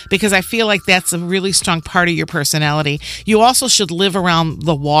more, because I feel like that's a really strong part of your personality. You also should live around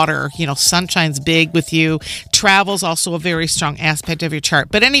the water. Sunshine's big with you. travel's also a very strong aspect of your chart.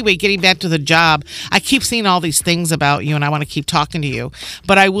 But anyway, getting back to the job, I keep seeing all these things about you, and I want to keep talking to you.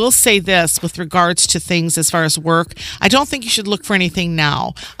 But I will say this with regards to things as far as work, I don't think you should look for anything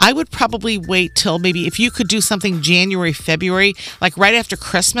now. I would probably wait till maybe if you could do something January, February, like right after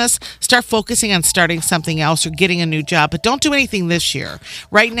Christmas, start focusing on starting something else or getting a new job. But don't do anything this year.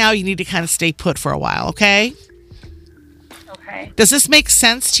 Right now, you need to kind of stay put for a while, okay? Okay. Does this make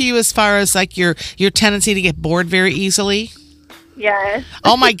sense to you as far as like your tendency to get bored very easily? Yes.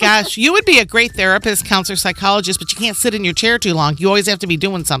 Oh my gosh, you would be a great therapist, counselor, psychologist, but you can't sit in your chair too long. You always have to be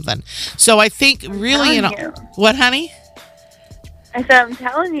doing something. So I think really, what, honey? I said, I'm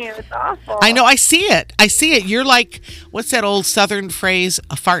telling you, it's awful. I know, I see it. You're like, what's that old Southern phrase?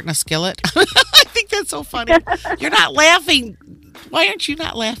 A fart in a skillet. I think that's so funny. You're not laughing. Why aren't you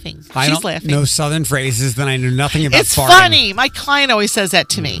not laughing? She's laughing. No Southern phrases, then I know nothing about It's farting. funny. My client always says that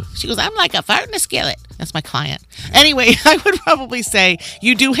to me. She goes, I'm like a fart in a skillet. That's my client. Anyway, I would probably say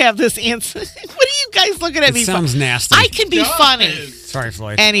you do have this answer. What are you guys looking at me? It sounds nasty. I can be funny. Sorry,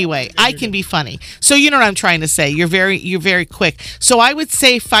 Floyd. Anyway, I can be funny. So you know what I'm trying to say. You're very quick. So I would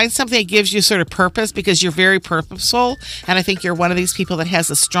say find something that gives you sort of purpose because you're very purposeful, and I think you're one of these people that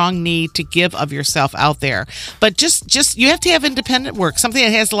has a strong need to give of yourself out there. But just you have to have independent work, something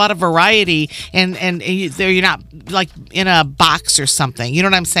that has a lot of variety, and you're not like in a box or something. You know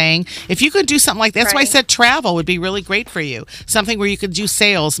what I'm saying? If you could do something like that, that's why I said travel would be really great for you. Something where you could do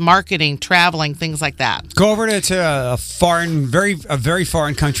sales, marketing, traveling, things like that. Go over to a very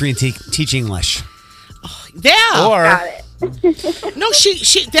foreign country and teach English. Yeah. Or Got it. No,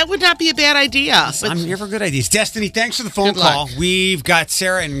 she that would not be a bad idea. But I'm here for good ideas. Destiny, thanks for the phone Good call. luck. We've got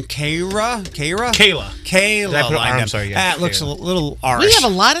Sarah and Kayla. Kayla. Did I put I'm lined up. sorry, yeah, That looks a little Irish. we have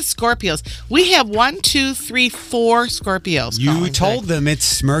a lot of Scorpios. We have 1, 2, 3, 4 Scorpios. You calling told today. them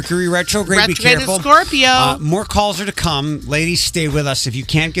it's Mercury retrograde. Be Retrograde careful. is Scorpio. More calls are to come. Ladies, stay with us. If you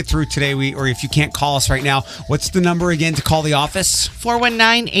can't get through today, or if you can't call us right now, what's the number again to call the office?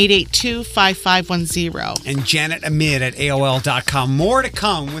 419-882-5510. And Janet Amid at AOL.com. More to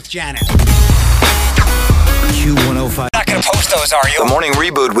come with Janet. Q105. Not going to post those, are you? The Morning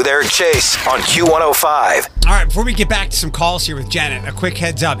Reboot with Eric Chase on Q105. All right, before we get back to some calls here with Janet, a quick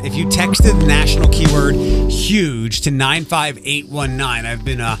heads up. If you texted the national keyword HUGE to 95819, I've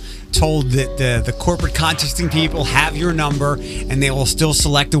been told that the corporate contesting people have your number and they will still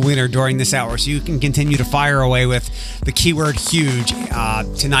select a winner during this hour. So you can continue to fire away with the keyword HUGE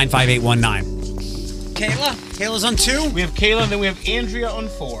to 95819. Kayla's on 2. We have Kayla, and then we have Andrea on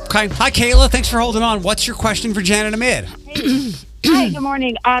 4. Okay. Hi, Kayla. Thanks for holding on. What's your question for Janet Amid? Hi, good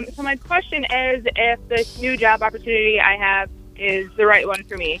morning. So my question is if this new job opportunity I have is the right one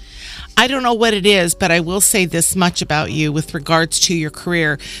for me. I don't know what it is, but I will say this much about you with regards to your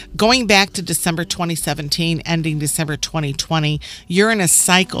career. Going back to December 2017, ending December 2020, you're in a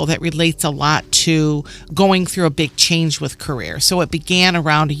cycle that relates a lot to going through a big change with career. So it began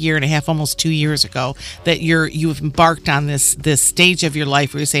around a year and a half, almost 2 years ago, that you've embarked on this stage of your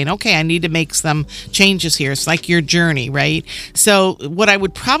life where you're saying, okay, I need to make some changes here. It's like your journey, right? So what I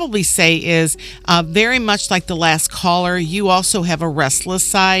would probably say is very much like the last caller, you also have a restless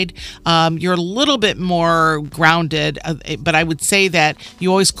side. You're a little bit more grounded, but I would say that you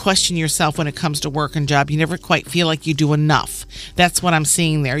always question yourself when it comes to work and job. You never quite feel like you do enough. That's what I'm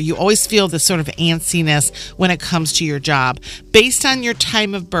seeing there. You always feel this sort of antsiness when it comes to your job. Based on your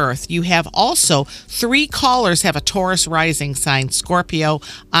time of birth, you have also 3 callers have a Taurus rising sign, Scorpio,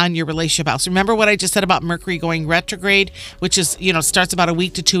 on your relationship house. Remember what I just said about Mercury going retrograde, which is, starts about a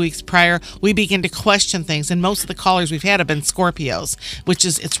week to 2 weeks prior. We begin to question things, and most of the callers we've had have been Scorpios, which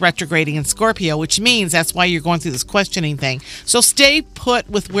is it's retrograding in Scorpio, which means that's why you're going through this questioning thing. So stay put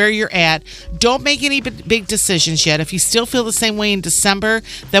with where you're at. Don't make any big decisions yet. If you still feel the same way in December,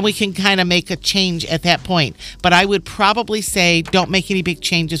 then we can kind of make a change at that point. But I would probably say don't make any big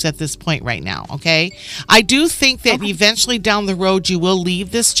changes at this point right now, okay? I do think that eventually down the road you will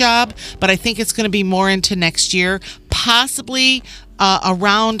leave this job, but I think it's going to be more into next year, possibly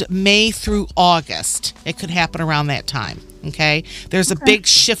around May through August. It could happen around that time. Okay, there's a big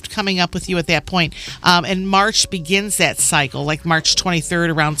shift coming up with you at that point. And March begins that cycle, like March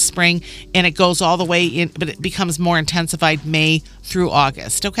 23rd around spring, and it goes all the way in, but it becomes more intensified May through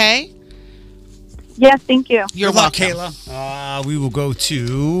August. Okay? Yes, thank you. You're welcome, welcome. Kayla. We will go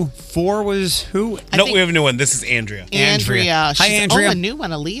to 4 was who? We have a new one. This is Andrea. Andrea. Hi, Andrea. Oh, a new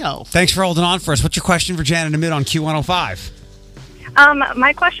one, a Leo. Thanks for holding on for us. What's your question for Janet Amid on Q105?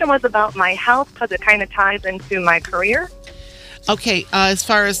 My question was about my health because it kind of ties into my career. Okay, as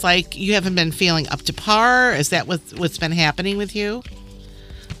far as like you haven't been feeling up to par, is that what's been happening with you?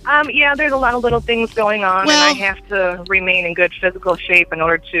 Yeah, there's a lot of little things going on, Well- and I have to remain in good physical shape in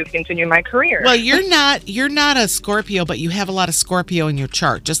order to continue my career. Well, you're not a Scorpio, but you have a lot of Scorpio in your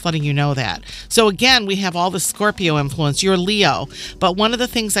chart, just letting you know that. So again, we have all the Scorpio influence. You're Leo, but one of the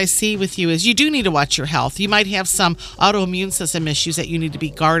things I see with you is you do need to watch your health. You might have some autoimmune system issues that you need to be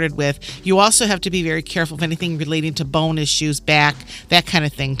guarded with. You also have to be very careful of anything relating to bone issues, back, that kind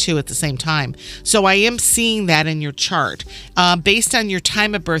of thing too at the same time. So I am seeing that in your chart. Based on your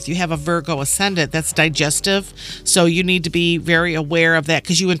time of birth, you have a Virgo ascendant. That's digestive. So you need to be very aware of that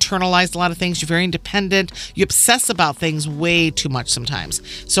because you internalize a lot of things. You're very independent. You obsess about things way too much sometimes.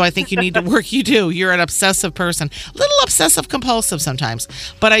 So I think you need to work. You do. You're an obsessive person. A little obsessive compulsive sometimes.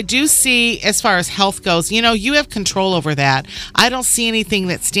 But I do see, as far as health goes, you have control over that. I don't see anything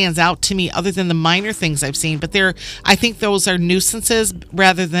that stands out to me other than the minor things I've seen. But I think those are nuisances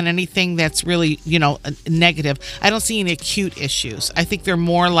rather than anything that's really, negative. I don't see any acute issues. I think they're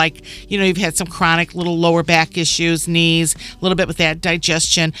more like, you've had some chronic little lower back issues, knees, a little bit with that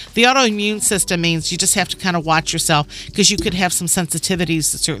digestion. The autoimmune system means you just have to kind of watch yourself because you could have some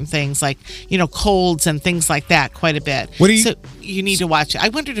sensitivities to certain things like, colds and things like that quite a bit. So you need to watch it. I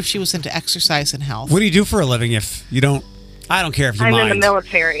wondered if she was into exercise and health. What do you do for a living if you don't? I don't care if you I'm mind. in the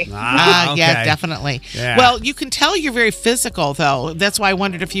military. Okay. Yeah, definitely. Yeah. Well, you can tell you're very physical, though. That's why I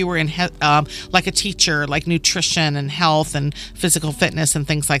wondered if you were in like a teacher, like nutrition and health and physical fitness and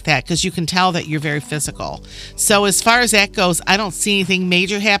things like that, because you can tell that you're very physical. So as far as that goes, I don't see anything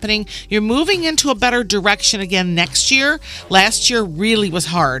major happening. You're moving into a better direction again next year. Last year really was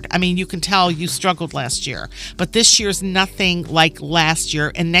hard. I mean, you can tell you struggled last year. But this year's nothing like last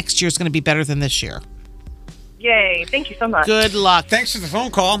year, and next year's going to be better than this year. Yay. Thank you so much. Good luck. Thanks for the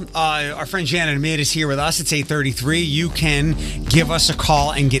phone call. Our friend Janet Amid is here with us. It's 8:33. You can give us a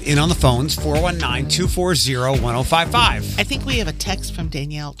call and get in on the phones, 419-240-1055. I think we have a text from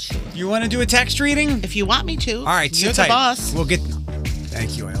Danielle, too. You want to do a text reading? If you want me to. All right, You're sit the tight. boss. We'll get...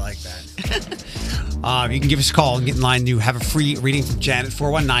 Thank you. I like that. You can give us a call and get in line to have a free reading from Janet,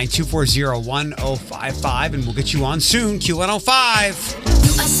 419-240-1055, and we'll get you on soon, Q105.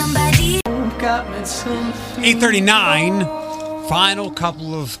 8:39. Final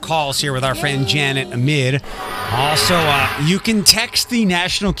couple of calls here with our friend Janet Amid. Also, you can text the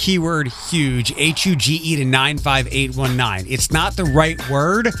national keyword HUGE, HUGE, to 95819. It's not the right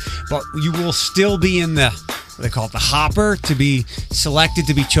word, but you will still be in the, what they call it, the hopper, to be selected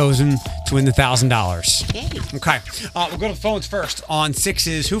to be chosen to win the $1,000. Okay. We'll go to the phones first. On 6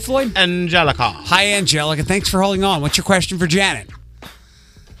 is who, Floyd? Angelica. Hi, Angelica. Thanks for holding on. What's your question for Janet?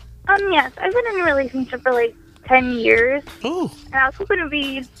 Yes, I've been in a relationship for like 10 years. Ooh. And I was hoping to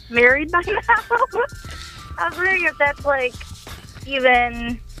be married by now. I was wondering if that's like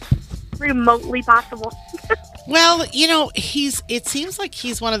even remotely possible. Well, it seems like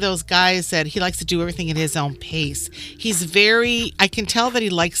he's one of those guys that he likes to do everything at his own pace. I can tell that he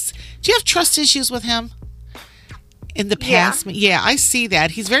likes, do you have trust issues with him? In the past? Yeah, I see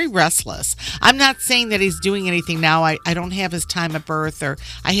that. He's very restless. I'm not saying that he's doing anything now. I don't have his time of birth, or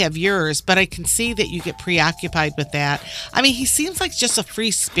I have yours, but I can see that you get preoccupied with that. I mean, he seems like just a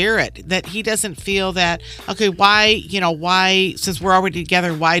free spirit, that he doesn't feel that, okay, why, since we're already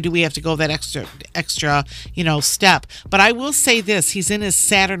together, why do we have to go that extra, step? But I will say this, he's in his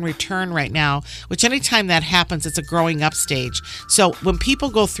Saturn return right now, which anytime that happens, it's a growing up stage. So when people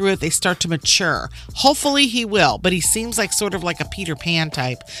go through it, they start to mature. Hopefully he will, but he seems like sort of like a Peter Pan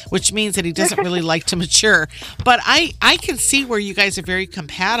type, which means that he doesn't really like to mature. But I can see where you guys are very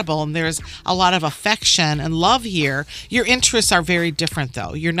compatible, and there's a lot of affection and love here. Your interests are very different,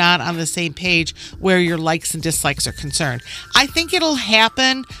 though. You're not on the same page where your likes and dislikes are concerned. I think it'll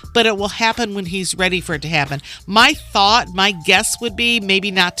happen, but it will happen when he's ready for it to happen. My guess would be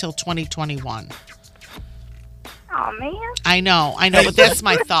maybe not till 2021. Oh man! I know, but that's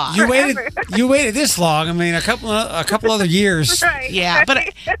my thought. You waited this long. I mean, a couple other years. Right. Yeah,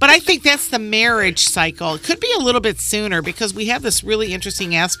 but I think that's the marriage cycle. It could be a little bit sooner because we have this really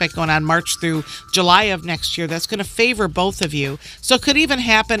interesting aspect going on March through July of next year that's going to favor both of you. So it could even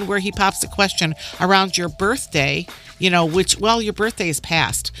happen where he pops the question around your birthday. Your birthday is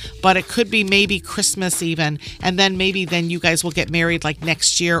past, but it could be maybe Christmas even, and then maybe you guys will get married like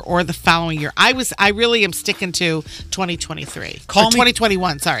next year or the following year. I really am sticking to 2023.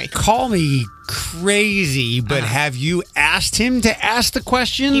 2021, sorry. Call me crazy, but have you asked him to ask the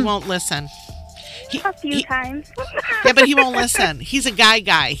question? He won't listen. A few times. Yeah, but he won't listen. He's a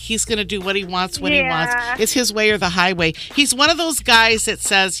guy. He's going to do what he wants when he wants. It's his way or the highway. He's one of those guys that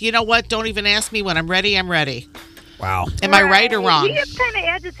says, you know what, don't even ask me when I'm ready, I'm ready. Wow. Am I right or wrong? He gets kind of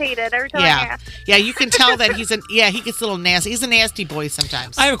agitated every time I Yeah. ask. Yeah, you can tell that he gets a little nasty. He's a nasty boy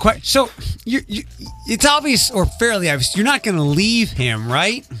sometimes. I have a question. So, it's obvious or fairly obvious you're not going to leave him,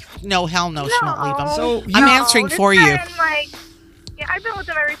 right? No, hell no, she won't leave him. So I'm answering this for you. time, yeah, I've been with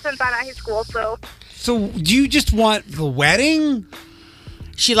him ever since out of high school, so. So, do you just want the wedding?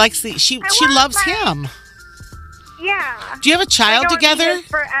 She likes she loves him. Yeah. Do you have a child I don't together? need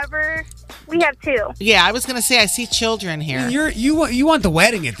this forever. We have 2. Yeah, I was going to say I see children here. You want the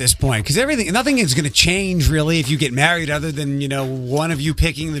wedding at this point because nothing is going to change really if you get married, other than one of you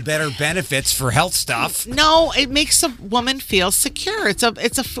picking the better benefits for health stuff. No, it makes a woman feel secure.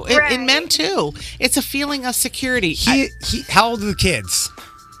 In men too. It's a feeling of security. How old are the kids?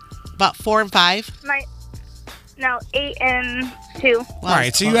 About 4 and 5. 8 and 2. All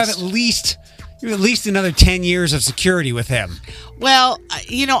right, so you have at least another 10 years of security with him. Well,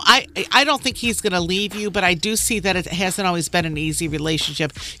 I don't think he's going to leave you, but I do see that it hasn't always been an easy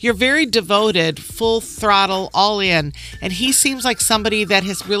relationship. You're very devoted, full throttle, all in, and he seems like somebody that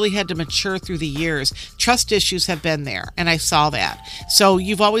has really had to mature through the years. Trust issues have been there, and I saw that. So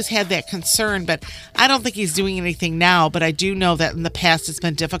you've always had that concern, but I don't think he's doing anything now, but I do know that in the past it's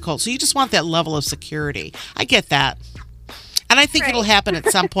been difficult. So you just want that level of security. I get that. And I think it'll happen at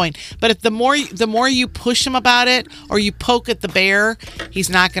some point. But if the more you push him about it or you poke at the bear, he's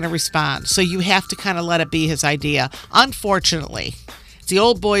not going to respond. So you have to kind of let it be his idea. Unfortunately, it's the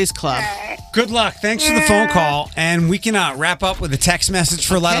old boys club. Good luck. Thanks for the phone call. And we can wrap up with a text message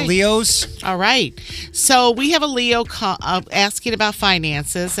for a lot of Leos. All right. So we have a Leo asking about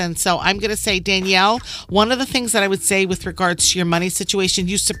finances. And so I'm going to say, Danielle, one of the things that I would say with regards to your money situation,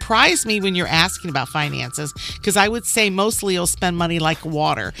 you surprise me when you're asking about finances, because I would say most Leos spend money like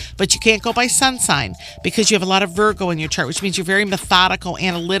water. But you can't go by sun sign because you have a lot of Virgo in your chart, which means you're very methodical,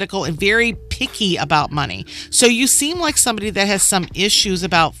 analytical, and very picky about money. So you seem like somebody that has some issues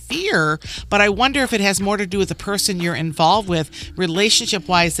about fear, but I wonder if it has more to do with the person you're involved with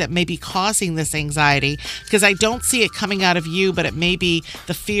relationship-wise that may be causing this anxiety, because I don't see it coming out of you, but it may be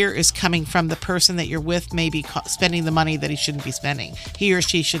the fear is coming from the person that you're with, maybe spending the money that he shouldn't be spending. He or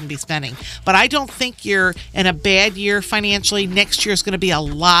she shouldn't be spending. But I don't think you're in a bad year financially. Next year is going to be a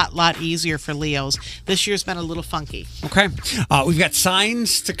lot easier for Leos. This year's been a little funky. Okay. We've got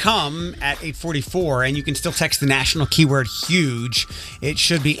signs to come at 8:44, and you can still text the national keyword huge. It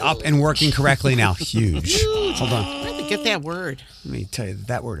should be up and working correctly now. Huge. Hold on. I have to get that word. Let me tell you,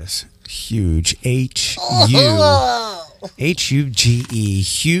 that word is huge. Huge. Huge.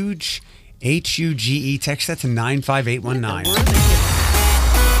 Huge. Text that to 95819.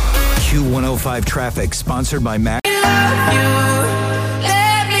 Q105 traffic sponsored by Mac.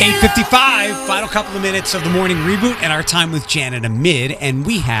 8:55, final couple of minutes of the morning reboot and our time with Janet Amid, and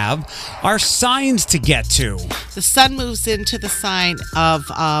we have our signs to get to. The sun moves into the sign of,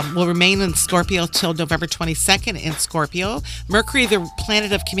 will remain in Scorpio till November 22nd in Scorpio. Mercury, the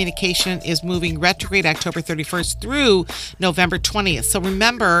planet of communication, is moving retrograde October 31st through November 20th. So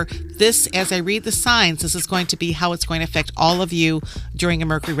remember, this, as I read the signs, this is going to be how it's going to affect all of you during a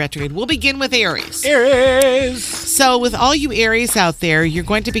Mercury retrograde. We'll begin with Aries. So with all you Aries out there, you're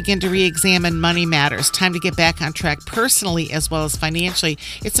going to begin to re-examine money matters. Time to get back on track personally as well as financially.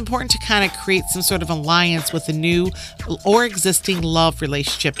 It's important to kind of create some sort of alliance with a new or existing love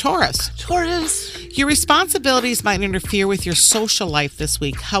relationship. Taurus. Your responsibilities might interfere with your social life this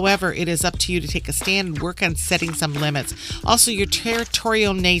week. However, it is up to you to take a stand and work on setting some limits. Also, your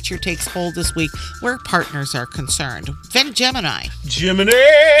territorial nature takes hold this week where partners are concerned. Then Gemini.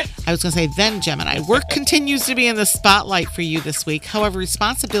 I was going to say then Gemini. Work continues to be in the spotlight for you this week. However,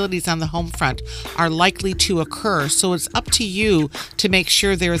 responsibilities on the home front are likely to occur, so it's up to you to make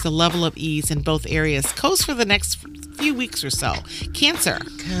sure there is a level of ease in both areas. Coast for the next few weeks or so. Cancer.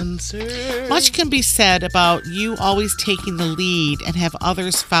 Much can be said about you always taking the lead and have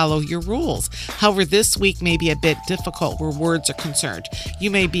others follow your rules. However, this week may be a bit difficult where words are concerned.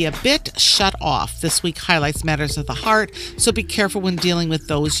 You may be a bit shut off. This week highlights matters of the heart, so be careful when dealing with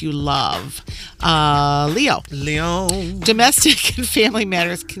those you love. Leo. Domestic and family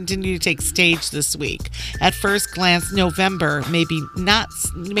matters continue to take stage this week. At first glance, November may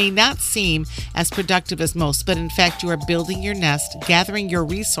not seem as productive as most, but in fact, you are building your nest, gathering your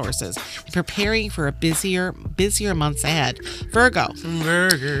resources, and preparing for a busier months ahead. Virgo.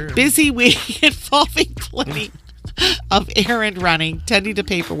 Busy week involving plenty of errand running, tending to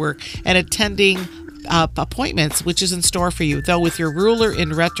paperwork, and attending appointments, which is in store for you. Though with your ruler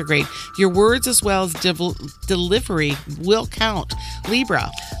in retrograde, your words as well as delivery will count. Libra.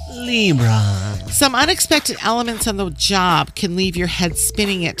 Libra. Some unexpected elements on the job can leave your head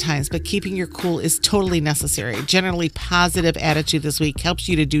spinning at times, but keeping your cool is totally necessary. Generally positive attitude this week helps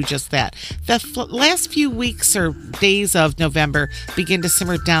you to do just that. The last few weeks or days of November begin to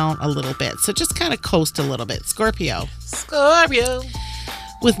simmer down a little bit, so just kind of coast a little bit. Scorpio.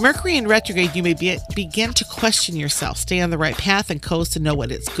 With Mercury in retrograde, you may begin to question yourself. Stay on the right path and coast and know what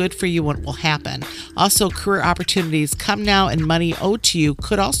is good for you and what will happen. Also, career opportunities come now and money owed to you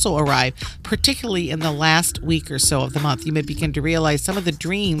could also arrive, particularly in the last week or so of the month. You may begin to realize some of the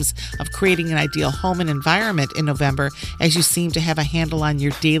dreams of creating an ideal home and environment in November as you seem to have a handle on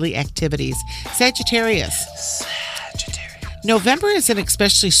your daily activities. Sagittarius. November is an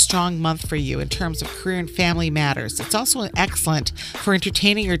especially strong month for you in terms of career and family matters. It's also excellent for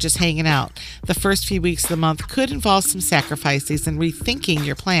entertaining or just hanging out. The first few weeks of the month could involve some sacrifices and rethinking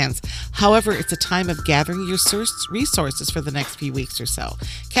your plans. However, it's a time of gathering your resources for the next few weeks or so.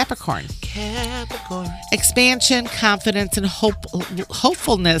 Capricorn. Expansion, confidence, and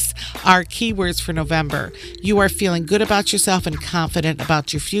hopefulness are keywords for November. You are feeling good about yourself and confident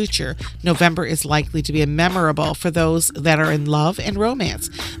about your future. November is likely to be memorable for those that are in love and romance,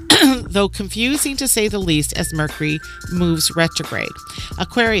 though confusing to say the least as Mercury moves retrograde.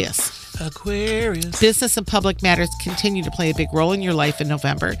 Aquarius. Business and public matters continue to play a big role in your life in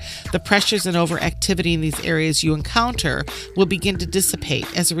November. The pressures and overactivity in these areas you encounter will begin to dissipate.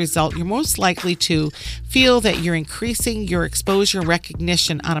 As a result, you're most likely to feel that you're increasing your exposure and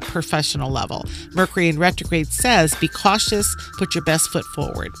recognition on a professional level. Mercury in retrograde says, be cautious, put your best foot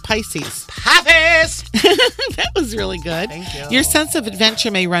forward. Pisces. That was really good. Thank you. Your sense of adventure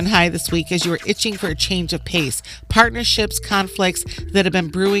may run high this week as you are itching for a change of pace. Partnerships, conflicts that have been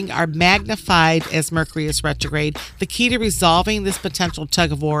brewing are magnified as Mercury is retrograde. The key to resolving this potential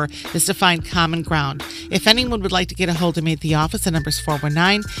tug of war is to find common ground. If anyone would like to get a hold of me at the office, the number is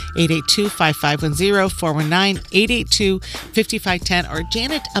 419-882-5510, 419-882-5510, or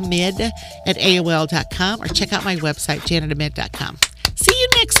Janet Amid at AOL.com, or check out my website, janetamid.com. See you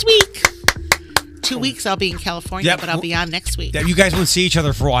next week. 2 weeks I'll be in California, but I'll be on next week. Yeah, you guys won't see each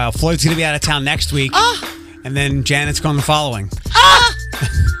other for a while. Floyd's going to be out of town next week. And then Janet's going the following. Janet!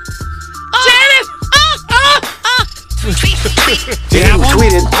 They didn't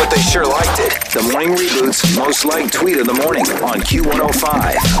tweet it, but they sure liked it. The Morning Reboot's most liked tweet of the morning on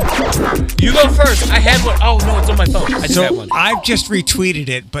Q105. You go first. I had one. Oh, no, it's on my phone. I just had one. I've just retweeted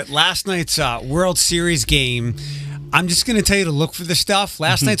it, but last night's World Series game, I'm just going to tell you to look for the stuff.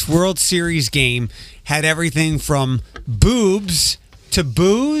 Last night's World Series game had everything from boobs to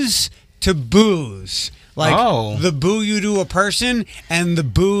booze to booze. Like the boo you do a person and the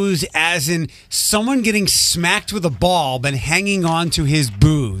booze as in someone getting smacked with a ball but hanging on to his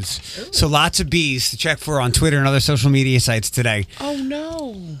booze. So lots of B's to check for on Twitter and other social media sites today. Oh,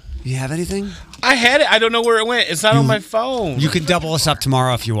 no. You have anything? I had it. I don't know where it went. It's not on my phone. You can double us up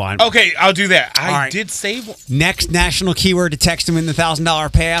tomorrow if you want. Okay, I'll do that. I right. did save one. Next national keyword to text and win the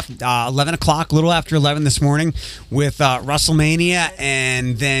 $1,000 payoff, 11 o'clock, a little after 11 this morning with WrestleMania.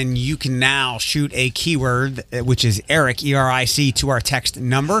 And then you can now shoot a keyword, which is Eric, E-R-I-C, to our text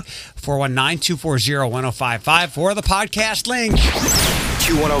number, 419-240-1055 for the podcast link.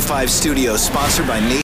 Q105 Studios, sponsored by Nate.